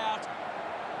 metres out.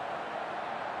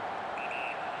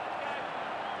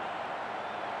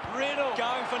 Riddle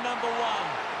going for number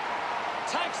 1.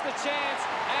 Takes the chance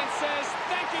and says,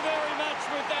 thank you very much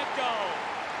with that goal.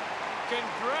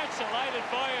 Congratulated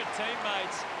by her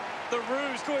teammates. The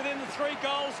Roos within the 3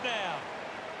 goals now.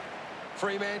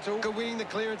 Fremantle are winning the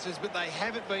clearances, but they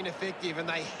haven't been effective and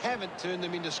they haven't turned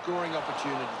them into scoring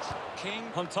opportunities. King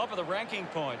on top of the ranking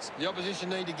points. The opposition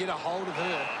need to get a hold of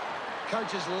her.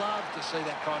 Coaches love to see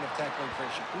that kind of tackling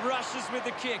pressure. Rushes with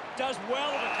the kick. Does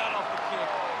well to cut off the kick.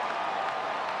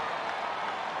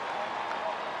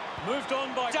 Moved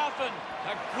on by Duffin.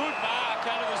 A good mark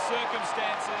under the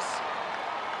circumstances.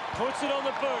 Puts it on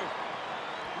the boot.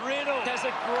 Riddle has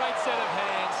a great set of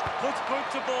hands. Puts boot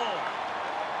to ball.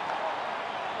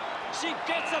 She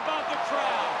gets above the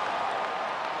crowd.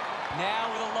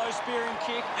 Now with a low spearing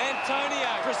kick.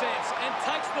 Antonio presents and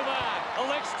takes the mark.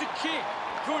 Elects to kick.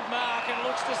 Good mark and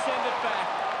looks to send it back.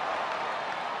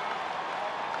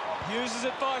 Uses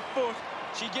it by foot.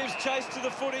 She gives chase to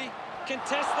the footy.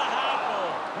 Contests the hard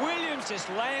ball. Williams just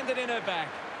landed in her back.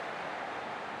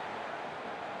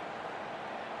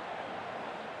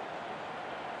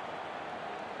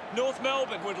 North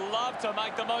Melbourne would love to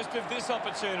make the most of this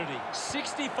opportunity.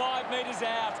 65 metres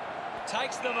out.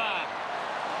 Takes the mark.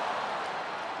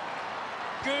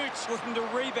 Gooch looking to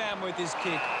rebound with this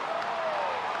kick.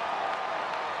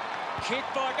 Kick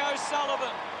by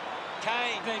O'Sullivan.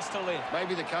 Kane needs to lift.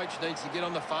 Maybe the coach needs to get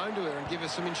on the phone to her and give her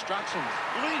some instructions.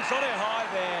 Lynch on her high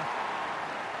there.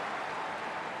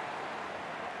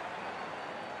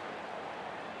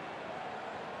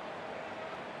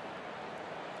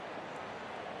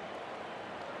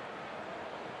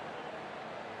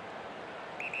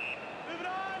 Move it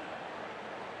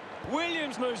on.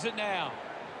 Williams moves it now.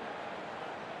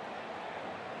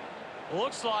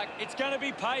 Looks like it's going to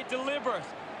be paid deliberate.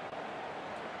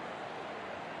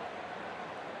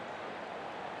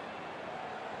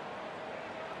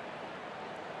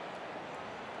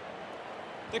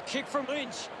 The kick from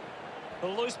Lynch. The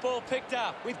loose ball picked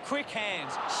up with quick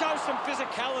hands. Shows some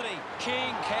physicality.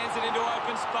 King cans it into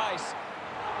open space.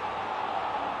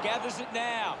 Gathers it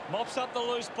now. Mops up the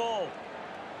loose ball.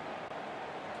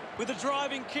 With a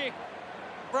driving kick.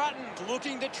 Brutton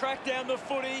looking to track down the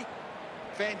footy.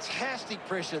 Fantastic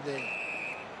pressure there.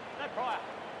 No prior.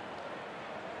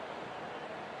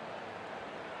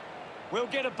 We'll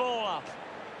get a ball up.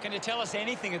 Can you tell us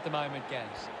anything at the moment, Gaz?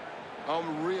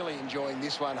 I'm really enjoying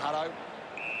this one, Hutto.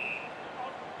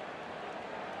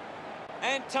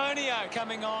 Antonio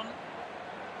coming on.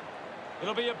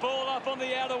 It'll be a ball up on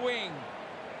the outer wing.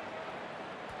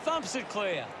 Thumps it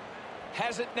clear.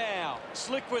 Has it now.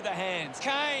 Slick with the hands.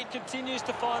 Kane continues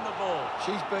to find the ball.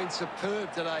 She's been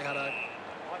superb today, Hutto.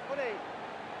 Right footy.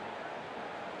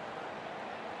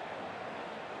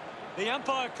 The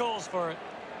umpire calls for it.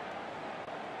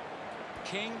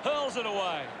 King hurls it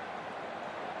away.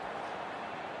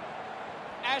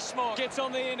 Ashmore gets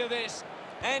on the end of this.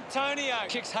 Antonio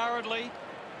kicks hurriedly.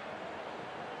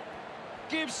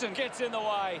 Gibson gets in the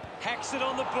way. Hacks it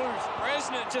on the boot.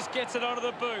 Bresnan just gets it onto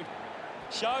the boot.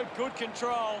 Showed good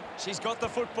control. She's got the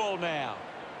football now.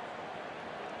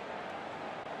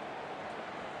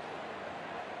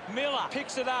 Miller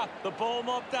picks it up. The ball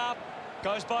mopped up.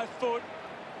 Goes by foot.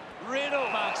 Riddle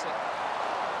marks it.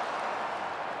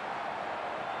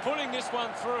 Putting this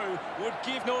one through would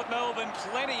give North Melbourne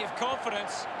plenty of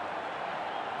confidence.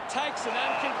 Takes an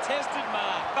uncontested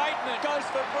mark. Bateman goes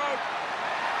for broke.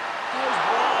 Goes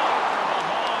wide from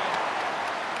behind.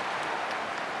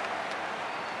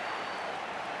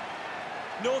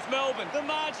 North Melbourne, the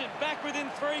margin, back within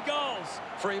 3 goals.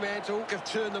 Fremantle have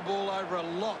turned the ball over a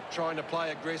lot trying to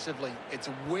play aggressively. It's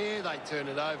where they turn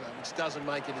it over, which doesn't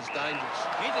make it as dangerous.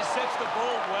 Intercepts the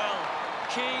ball well.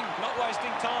 King, not wasting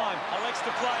time, elects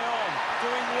to play on.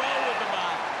 Doing well with the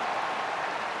mark.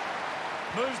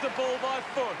 Moves the ball by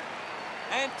foot.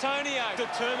 Antonio,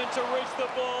 determined to reach the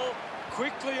ball.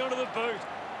 Quickly onto the boot.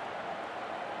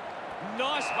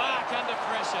 Nice mark under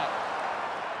pressure.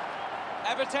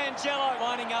 Abertangelo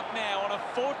lining up now on a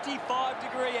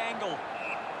 45-degree angle.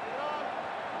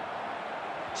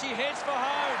 She heads for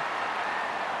home.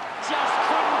 Just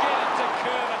couldn't get it to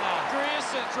Curviner.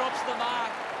 Grierson drops the mark.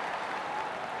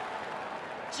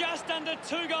 Just under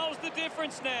 2 goals the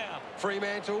difference now.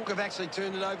 Fremantle have actually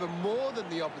turned it over more than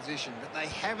the opposition, but they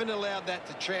haven't allowed that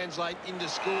to translate into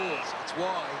scores. It's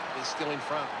why they're still in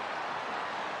front.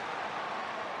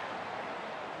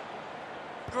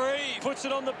 Green puts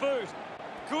it on the boot.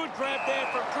 Good grab there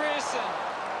from Grierson.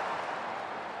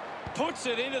 Puts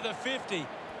it into the 50.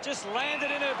 Just landed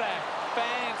in her back.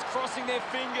 Fans crossing their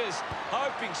fingers,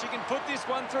 hoping she can put this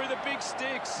one through the big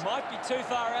sticks. Might be too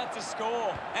far out to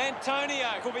score. Antonio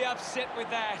will be upset with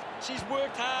that. She's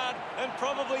worked hard and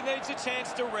probably needs a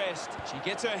chance to rest. She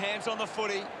gets her hands on the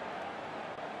footy.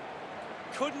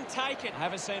 Couldn't take it. I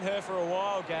haven't seen her for a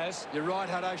while, Gaz. You're right,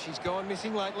 Hutto. She's gone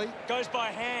missing lately. Goes by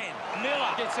hand.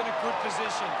 Miller gets in a good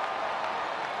position.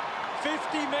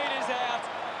 50 metres out.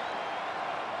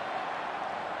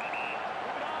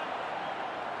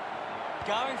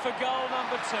 Going for goal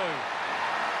number 2.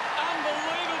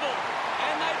 Unbelievable.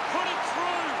 And they put it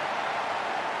through.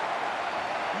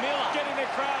 Miller getting the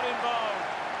crowd involved.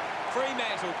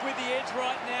 Fremantle with the edge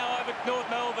right now over North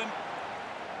Melbourne.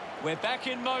 We're back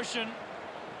in motion.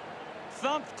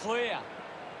 Thumped clear.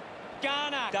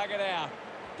 Garner dug it out.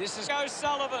 This is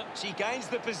O'Sullivan. She gains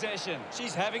the possession.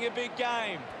 She's having a big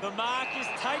game. The mark is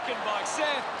taken by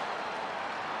Seth.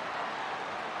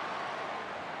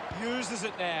 Uses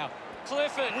it now.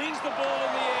 Clifford wins the ball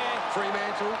in the air.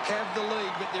 Fremantle have the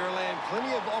lead, but they're allowing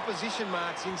plenty of opposition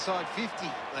marks inside 50.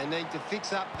 They need to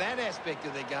fix up that aspect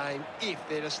of their game if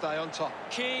they're to stay on top.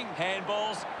 King,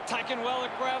 handballs, taken well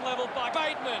at ground level by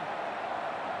Bateman.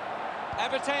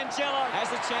 Abertangelo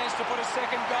has a chance to put a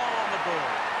second goal on the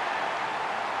board.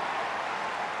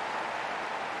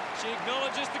 She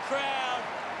acknowledges the crowd.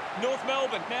 North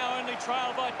Melbourne now only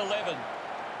trail by 11.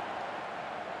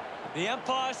 The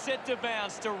umpire set to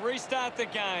bounce to restart the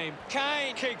game.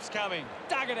 Kane keeps coming.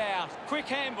 Dug it out. Quick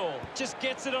handball. Just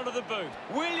gets it onto the boot.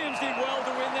 Williams did well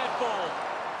to win that ball.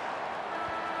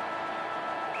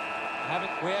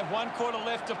 We have 1 quarter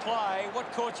left to play.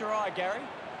 What caught your eye, Gary?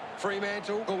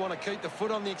 Fremantle will want to keep the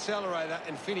foot on the accelerator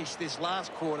and finish this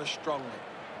last quarter strongly.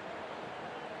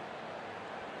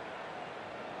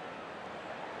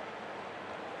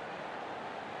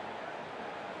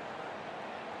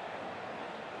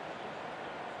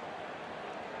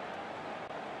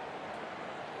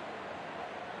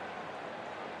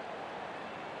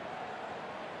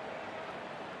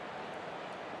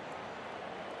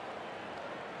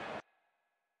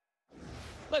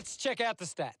 Let's check out the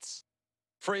stats.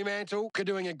 Fremantle are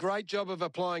doing a great job of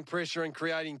applying pressure and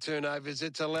creating turnovers.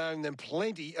 It's allowing them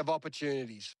plenty of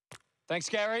opportunities. Thanks,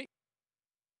 Gary.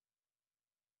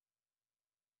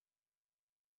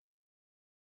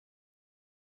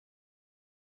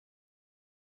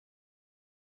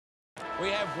 We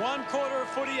have 1 quarter of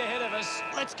footy ahead of us.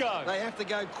 Let's go. They have to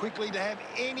go quickly to have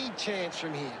any chance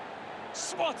from here.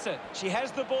 Swats it. She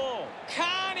has the ball.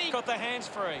 Carney got the hands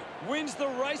free. Wins the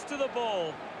race to the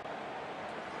ball.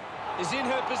 Is in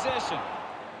her possession.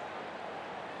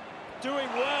 Doing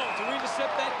well to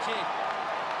intercept that kick.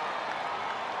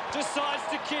 Decides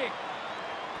to kick.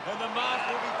 And the mark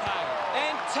will be paid.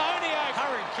 Antonio,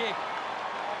 hurried kick.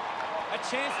 A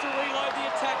chance to reload the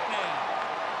attack now.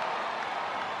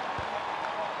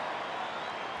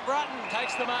 Brutton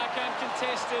takes the mark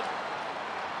uncontested.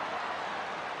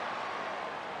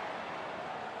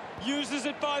 Uses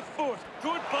it by foot.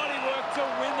 Good body work to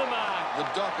win the mark. The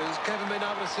Dockers haven't been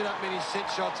able to set up many set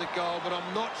shots at goal, but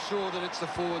I'm not sure that it's the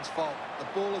forward's fault. The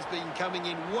ball has been coming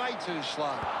in way too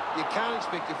slow. You can't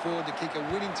expect a forward to kick a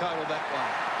winning total that way.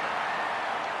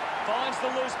 Finds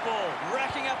the loose ball,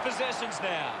 racking up possessions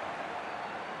now.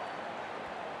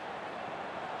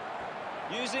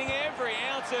 Using every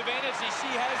ounce of energy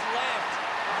she has left.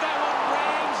 That one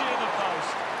rams into the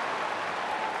post.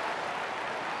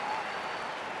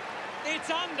 It's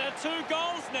under 2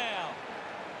 goals now.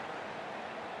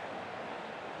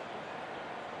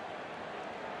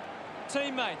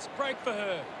 Teammates break for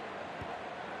her.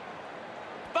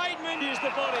 Bateman used the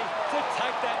body to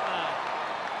take that mark.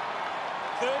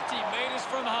 30 metres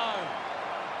from home.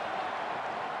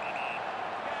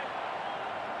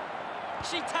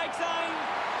 She takes aim.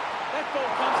 That ball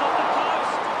comes off the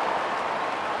post.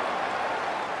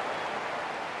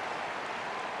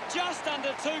 Just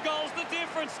under 2 goals the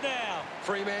difference now.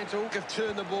 Fremantle have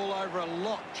turned the ball over a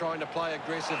lot trying to play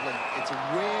aggressively. It's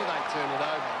where they turn it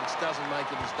over which doesn't make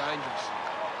it as dangerous.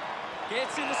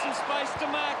 Gets into some space to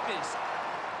mark this.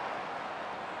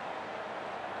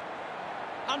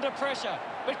 Under pressure,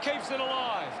 but keeps it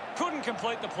alive. Couldn't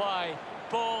complete the play.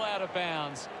 Ball out of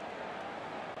bounds.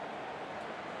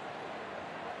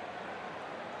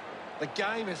 The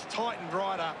game has tightened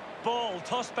right up. Ball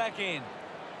tossed back in.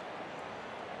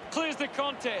 Clears the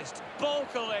contest. Ball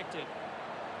collected.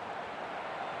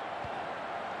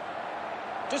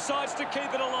 Decides to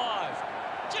keep it alive.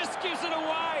 Just gives it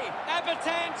away.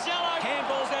 Abertangelo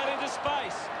handballs out into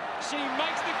space. She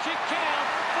makes the kick count.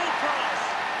 Full price.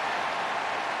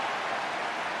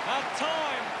 A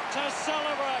time to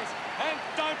celebrate. And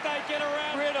don't they get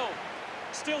around Riddle.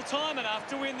 Still time enough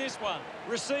to win this one.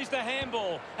 Receives the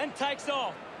handball and takes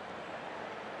off.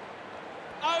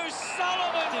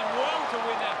 O'Sullivan did well to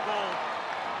win that ball.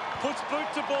 Puts boot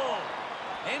to ball.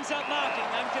 Ends up marking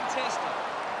uncontested.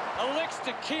 Elects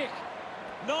to kick.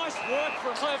 Nice work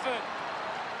from Clifford.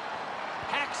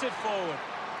 Hacks it forward.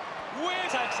 Where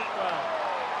takes it well.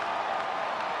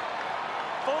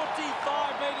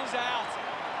 45 metres out.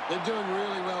 They're doing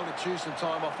really well to chew some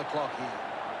time off the clock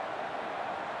here.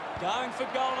 Going for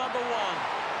goal number 1.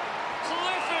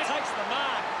 Clifford takes the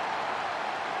mark.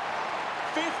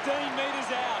 15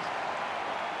 metres out.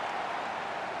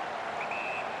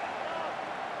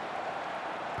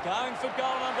 Going for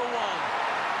goal number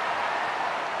 1.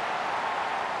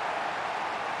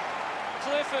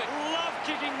 Clifford, love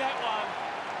kicking that one.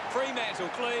 Fremantle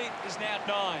lead is now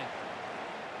 9.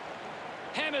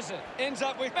 Hammers it, ends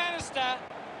up with Bannister.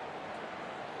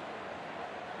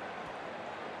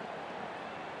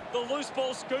 The loose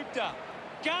ball scooped up.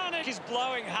 Garnick is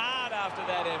blowing hard after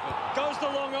that effort. Goes the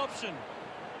long option.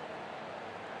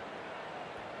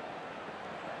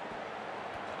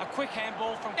 A quick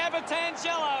handball from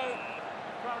Abertangelo.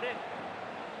 Throw it in.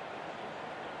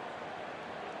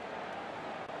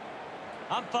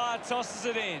 Umpire tosses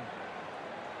it in.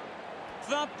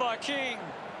 Thumped by King.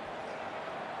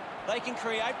 They can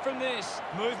create from this.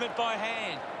 Movement by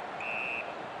hand.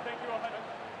 Thank you, I'll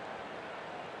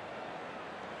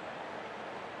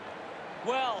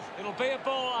Well, it'll be a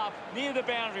ball up near the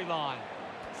boundary line.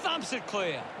 Thumps it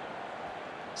clear.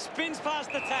 Spins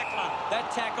past the tackler.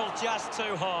 That tackle just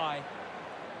too high.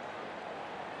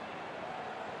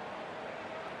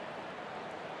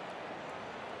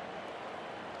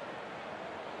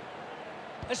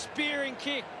 A spearing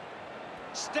kick.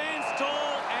 Stands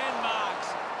tall and marks.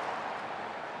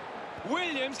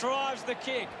 Williams drives the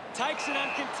kick. Takes an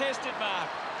uncontested mark.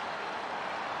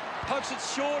 Pokes it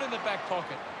short in the back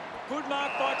pocket. Good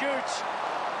mark by Gooch.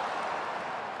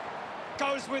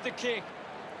 Goes with the kick.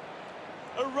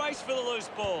 A race for the loose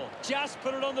ball. Just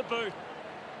put it on the boot.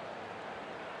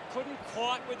 Couldn't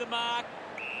quite with the mark.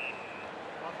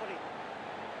 My footy.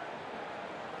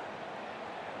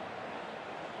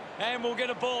 And we'll get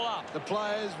a ball up. The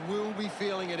players will be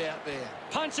feeling it out there.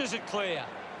 Punches it clear.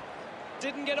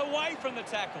 Didn't get away from the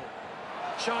tackle.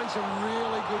 Showing some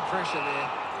really good pressure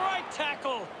there. Great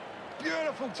tackle.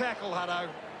 Beautiful tackle, Hutto.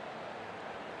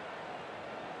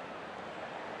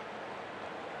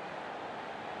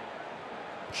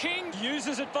 King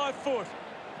uses it by foot.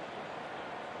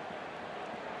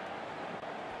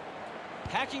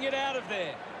 Hacking it out of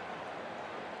there.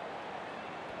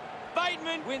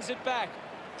 Bateman wins it back.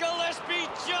 Gillespie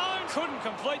Jones couldn't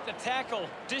complete the tackle.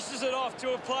 Dishes it off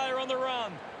to a player on the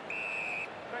run.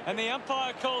 And the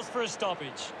umpire calls for a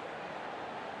stoppage.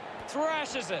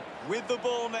 Thrashes it with the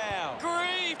ball now.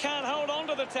 Grieve can't hold on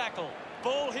to the tackle.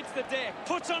 Ball hits the deck,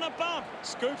 puts on a bump,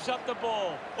 scoops up the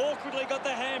ball. Awkwardly got the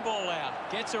handball out.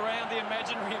 Gets around the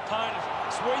imaginary opponent.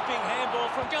 Sweeping handball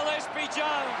from Gillespie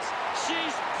Jones.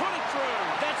 She's put it through.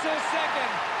 That's her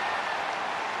second.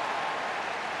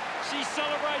 She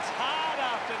celebrates hard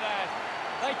after that.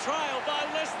 They trail by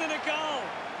less than a goal.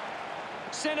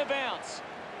 Centre bounce.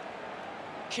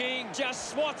 King just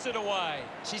swats it away.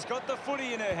 She's got the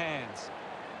footy in her hands.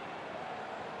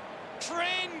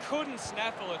 Tren couldn't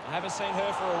snaffle it. I haven't seen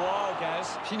her for a while,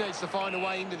 Gaz. She needs to find a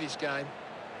way into this game.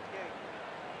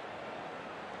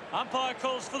 Umpire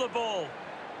calls for the ball.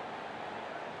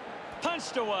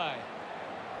 Punched away.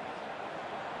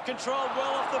 Controlled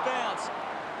well off the bounce.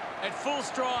 At full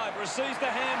stride, receives the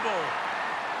handball.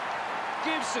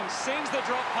 Gibson sends the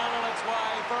drop punt on its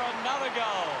way for another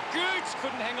goal. Gooch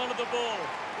couldn't hang on to the ball.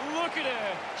 Look at her.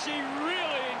 She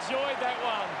really enjoyed that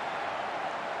one.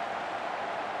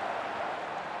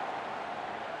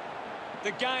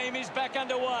 The game is back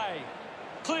underway.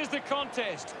 Clears the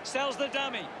contest. Sells the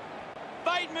dummy.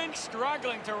 Bateman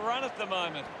struggling to run at the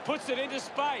moment. Puts it into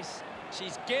space.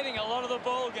 She's getting a lot of the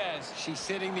ball, Gaz. She's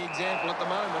setting the example at the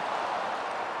moment.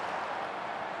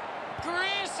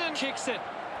 Grierson kicks it.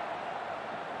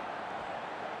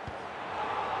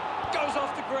 Goes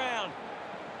off the ground.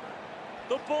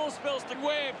 The ball spills to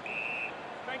Webb.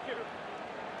 Thank you.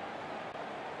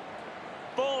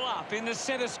 Ball up in the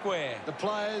centre square. The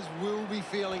players will be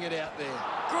feeling it out there.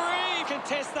 Grieve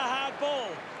contests the hard ball.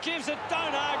 Gives it,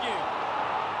 don't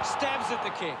argue. Stabs at the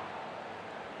kick.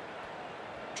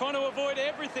 Trying to avoid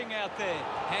everything out there.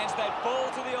 Hands that ball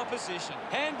to the opposition.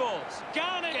 Handballs.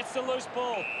 Garner gets the loose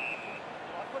ball. Right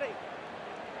footy.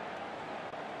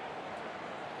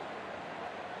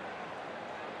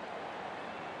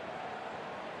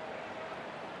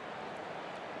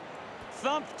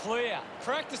 Thumped clear.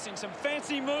 Practicing some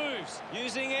fancy moves.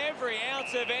 Using every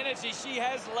ounce of energy she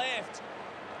has left.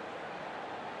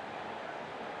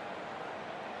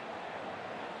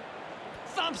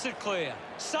 Thumps it clear.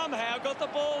 Somehow got the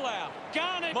ball out.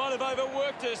 Garner might have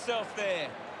overworked herself there.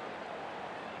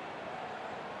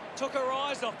 Took her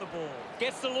eyes off the ball.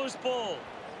 Gets the loose ball.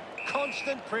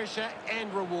 Constant pressure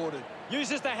and rewarded.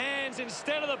 Uses the hands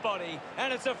instead of the body,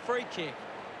 and it's a free kick.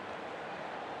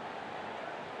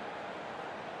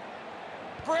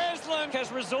 Breslin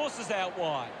has resources out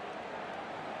wide.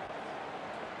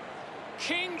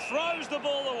 King throws the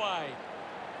ball away.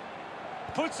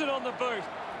 Puts it on the boot.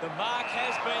 The mark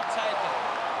has been taken.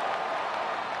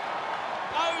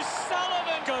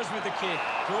 O'Sullivan goes with the kick.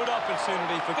 Good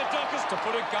opportunity for the Dockers to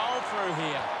put a goal through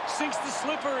here. Sinks the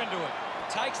slipper into it.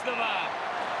 Takes the mark.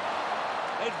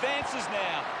 Advances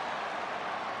now.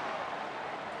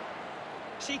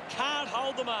 She can't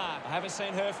hold the mark. I haven't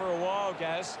seen her for a while,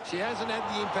 Gaz. She hasn't had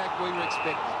the impact we were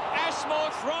expecting.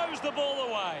 Ashmore throws the ball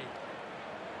away.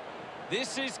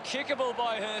 This is kickable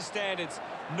by her standards.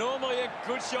 Normally a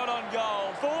good shot on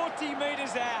goal. 40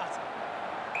 metres out.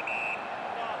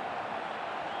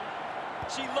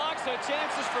 She likes her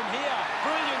chances from here.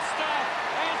 Brilliant stuff.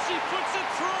 And she puts it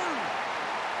through.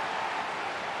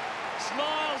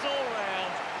 Smiles all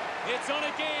round. It's on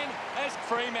again as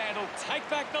Fremantle take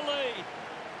back the lead.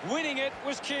 Winning it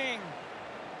was King.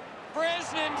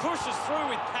 Bresnan pushes through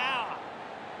with power.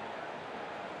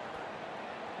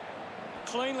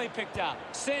 Cleanly picked up.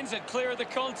 Sends it clear of the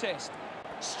contest.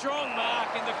 Strong mark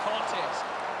in the contest.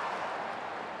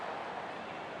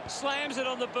 Slams it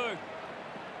on the boot.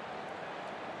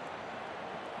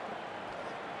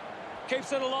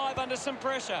 Keeps it alive under some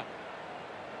pressure.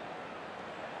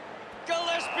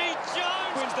 Gillespie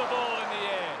Jones wins the ball in the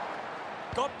air.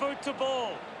 Got boot to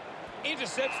ball.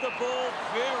 Intercepts the ball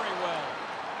very well.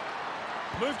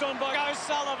 Moved on by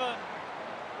O'Sullivan.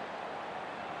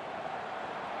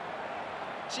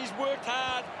 She's worked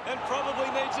hard and probably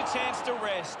needs a chance to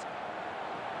rest.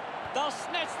 They'll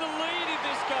snatch the lead if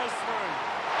this goes through.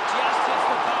 Just hits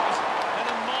the post and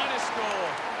a minor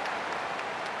score.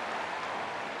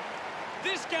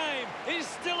 This game is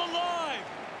still alive.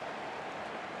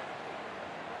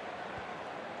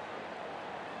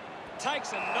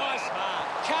 Takes a nice mark.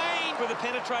 Kane with a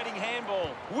penetrating handball.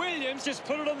 Williams just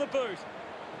put it on the boot.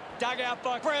 Dug out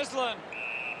by Breslin.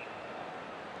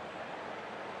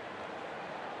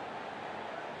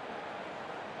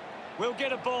 We'll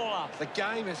get a ball up. The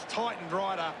game has tightened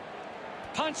right up.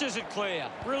 Punches it clear.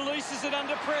 Releases it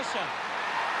under pressure.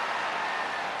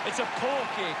 It's a poor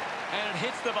kick, and it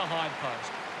hits the behind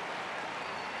post.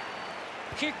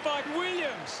 Kick by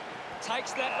Williams.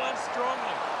 Takes that one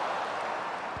strongly.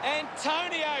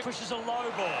 Antonio pushes a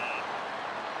low ball.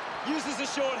 Uses a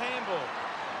short handball.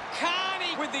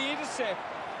 Carney with the intercept.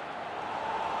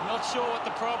 Not sure what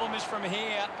the problem is from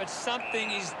here, but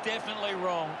something is definitely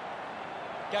wrong.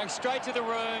 Going straight to the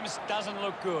rooms doesn't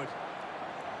look good.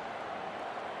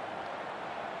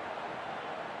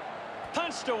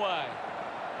 Punched away.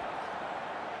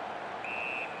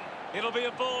 It'll be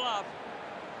a ball up.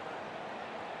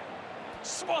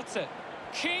 Swats it.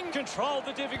 King controlled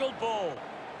the difficult ball.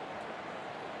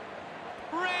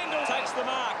 Randall takes the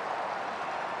mark.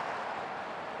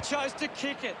 Chose to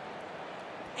kick it.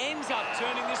 Ends up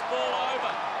turning this ball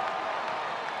over.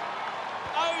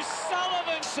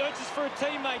 O'Sullivan searches for a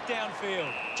teammate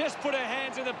downfield. Just put her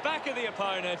hands in the back of the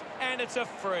opponent, and it's a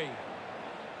free.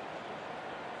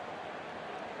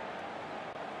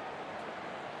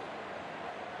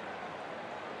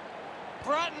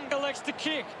 Brutton elects to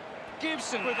kick.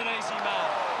 Gibson with an easy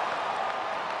mark.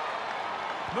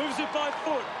 Moves it by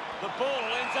foot. The ball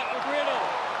ends up with Riddle.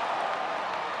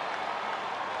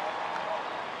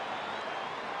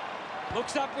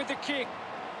 Looks up with the kick.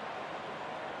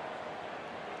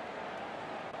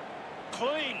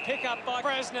 Clean pick up by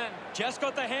Bresnan. Just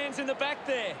got the hands in the back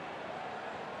there.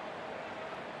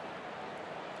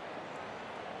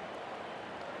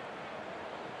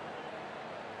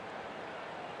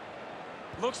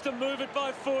 Looks to move it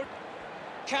by foot.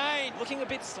 Kane looking a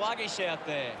bit sluggish out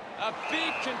there. A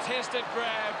big contested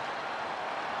grab.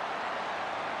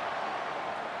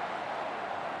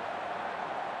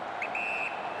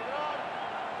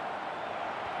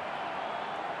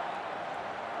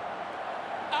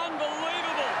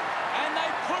 Unbelievable. And they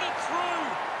put it through.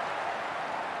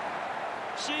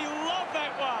 She loved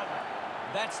that one.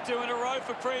 That's 2 in a row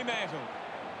for Fremantle.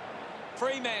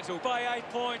 Fremantle by 8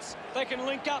 points. They can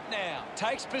link up now.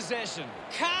 Takes possession.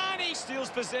 Carney steals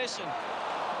possession.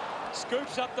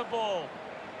 Scoops up the ball.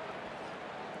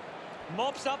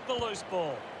 Mops up the loose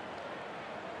ball.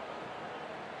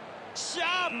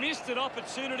 Sharp missed an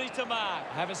opportunity to mark.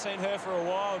 Haven't seen her for a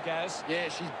while, Gaz. Yeah,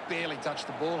 she's barely touched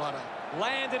the ball, Hunter.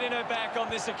 Landed in her back on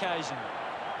this occasion.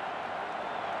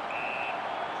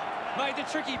 Made the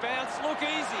tricky bounce look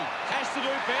easy. Has to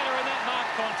do better in that mark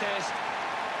contest.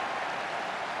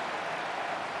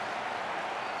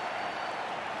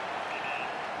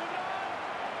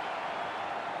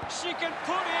 She can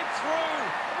put it through.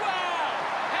 Wow!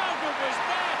 How good was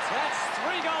that? That's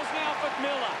 3 goals now for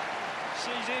Miller.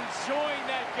 She's enjoying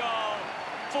that goal.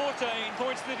 14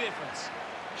 points the difference.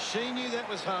 She knew that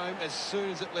was home as soon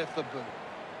as it left the boot.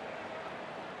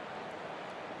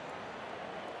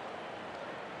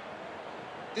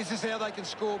 This is how they can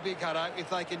score big, Hutto. If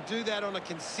they can do that on a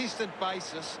consistent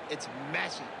basis, it's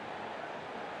massive.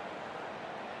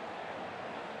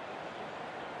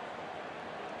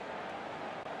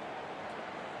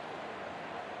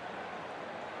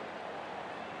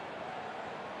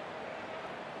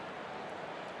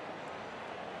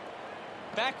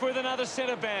 Back with another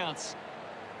centre bounce.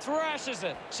 Thrashes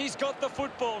it. She's got the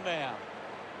football now.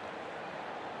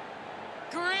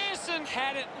 Grierson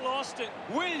had it, lost it.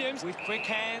 Williams with quick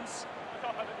hands.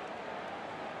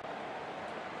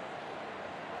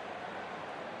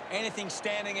 Anything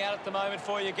standing out at the moment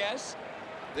for you, Gaz?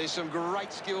 There's some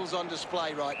great skills on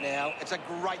display right now. It's a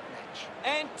great match.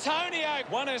 Antonio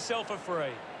won herself a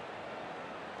free.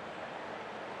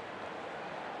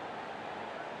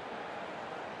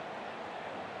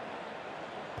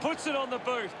 Puts it on the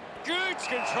boot. Gooch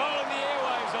controlling the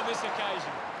airwaves on this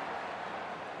occasion.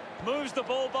 Moves the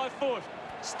ball by foot.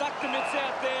 Stuck the mitts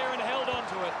out there and held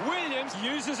onto it. Williams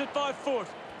uses it by foot.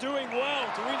 Doing well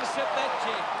to intercept that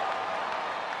kick.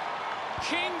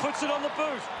 King puts it on the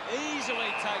boot.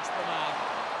 Easily takes the mark.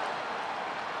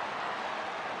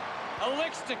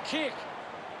 Elects to kick.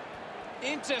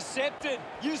 Intercepted.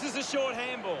 Uses a short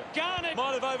handball. Garnett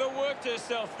might have overworked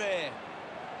herself there.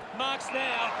 Marks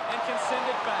now and can send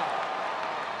it back.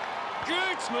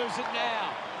 Gooch moves it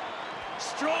now.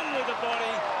 Strong with the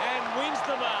body and wins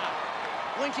the mark.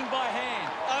 Linking by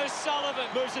hand. O'Sullivan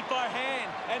moves it by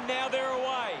hand and now they're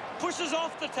away. Pushes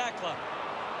off the tackler.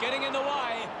 Getting in the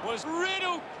way was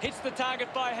Riddle. Hits the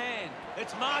target by hand.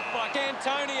 It's marked by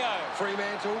Antonio.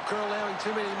 Fremantle are allowing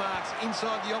too many marks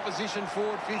inside the opposition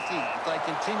forward 50. If they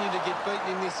continue to get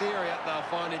beaten in this area, they'll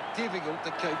find it difficult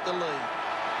to keep the lead.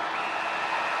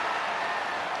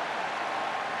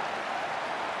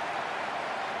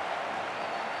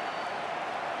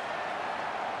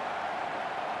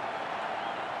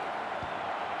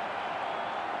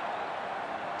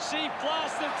 She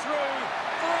blasted through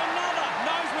for another.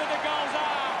 Knows where the goals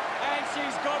are. And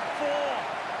she's got 4.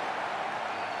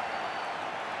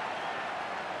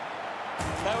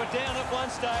 They were down at one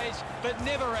stage, but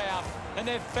never out. And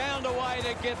they've found a way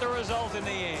to get the result in the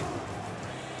end.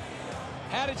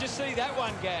 How did you see that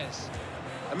one, Gaz?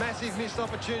 A massive missed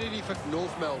opportunity for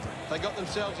North Melbourne. They got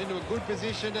themselves into a good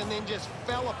position and then just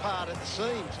fell apart at the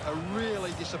seams. A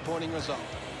really disappointing result.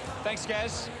 Thanks,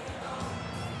 Gaz.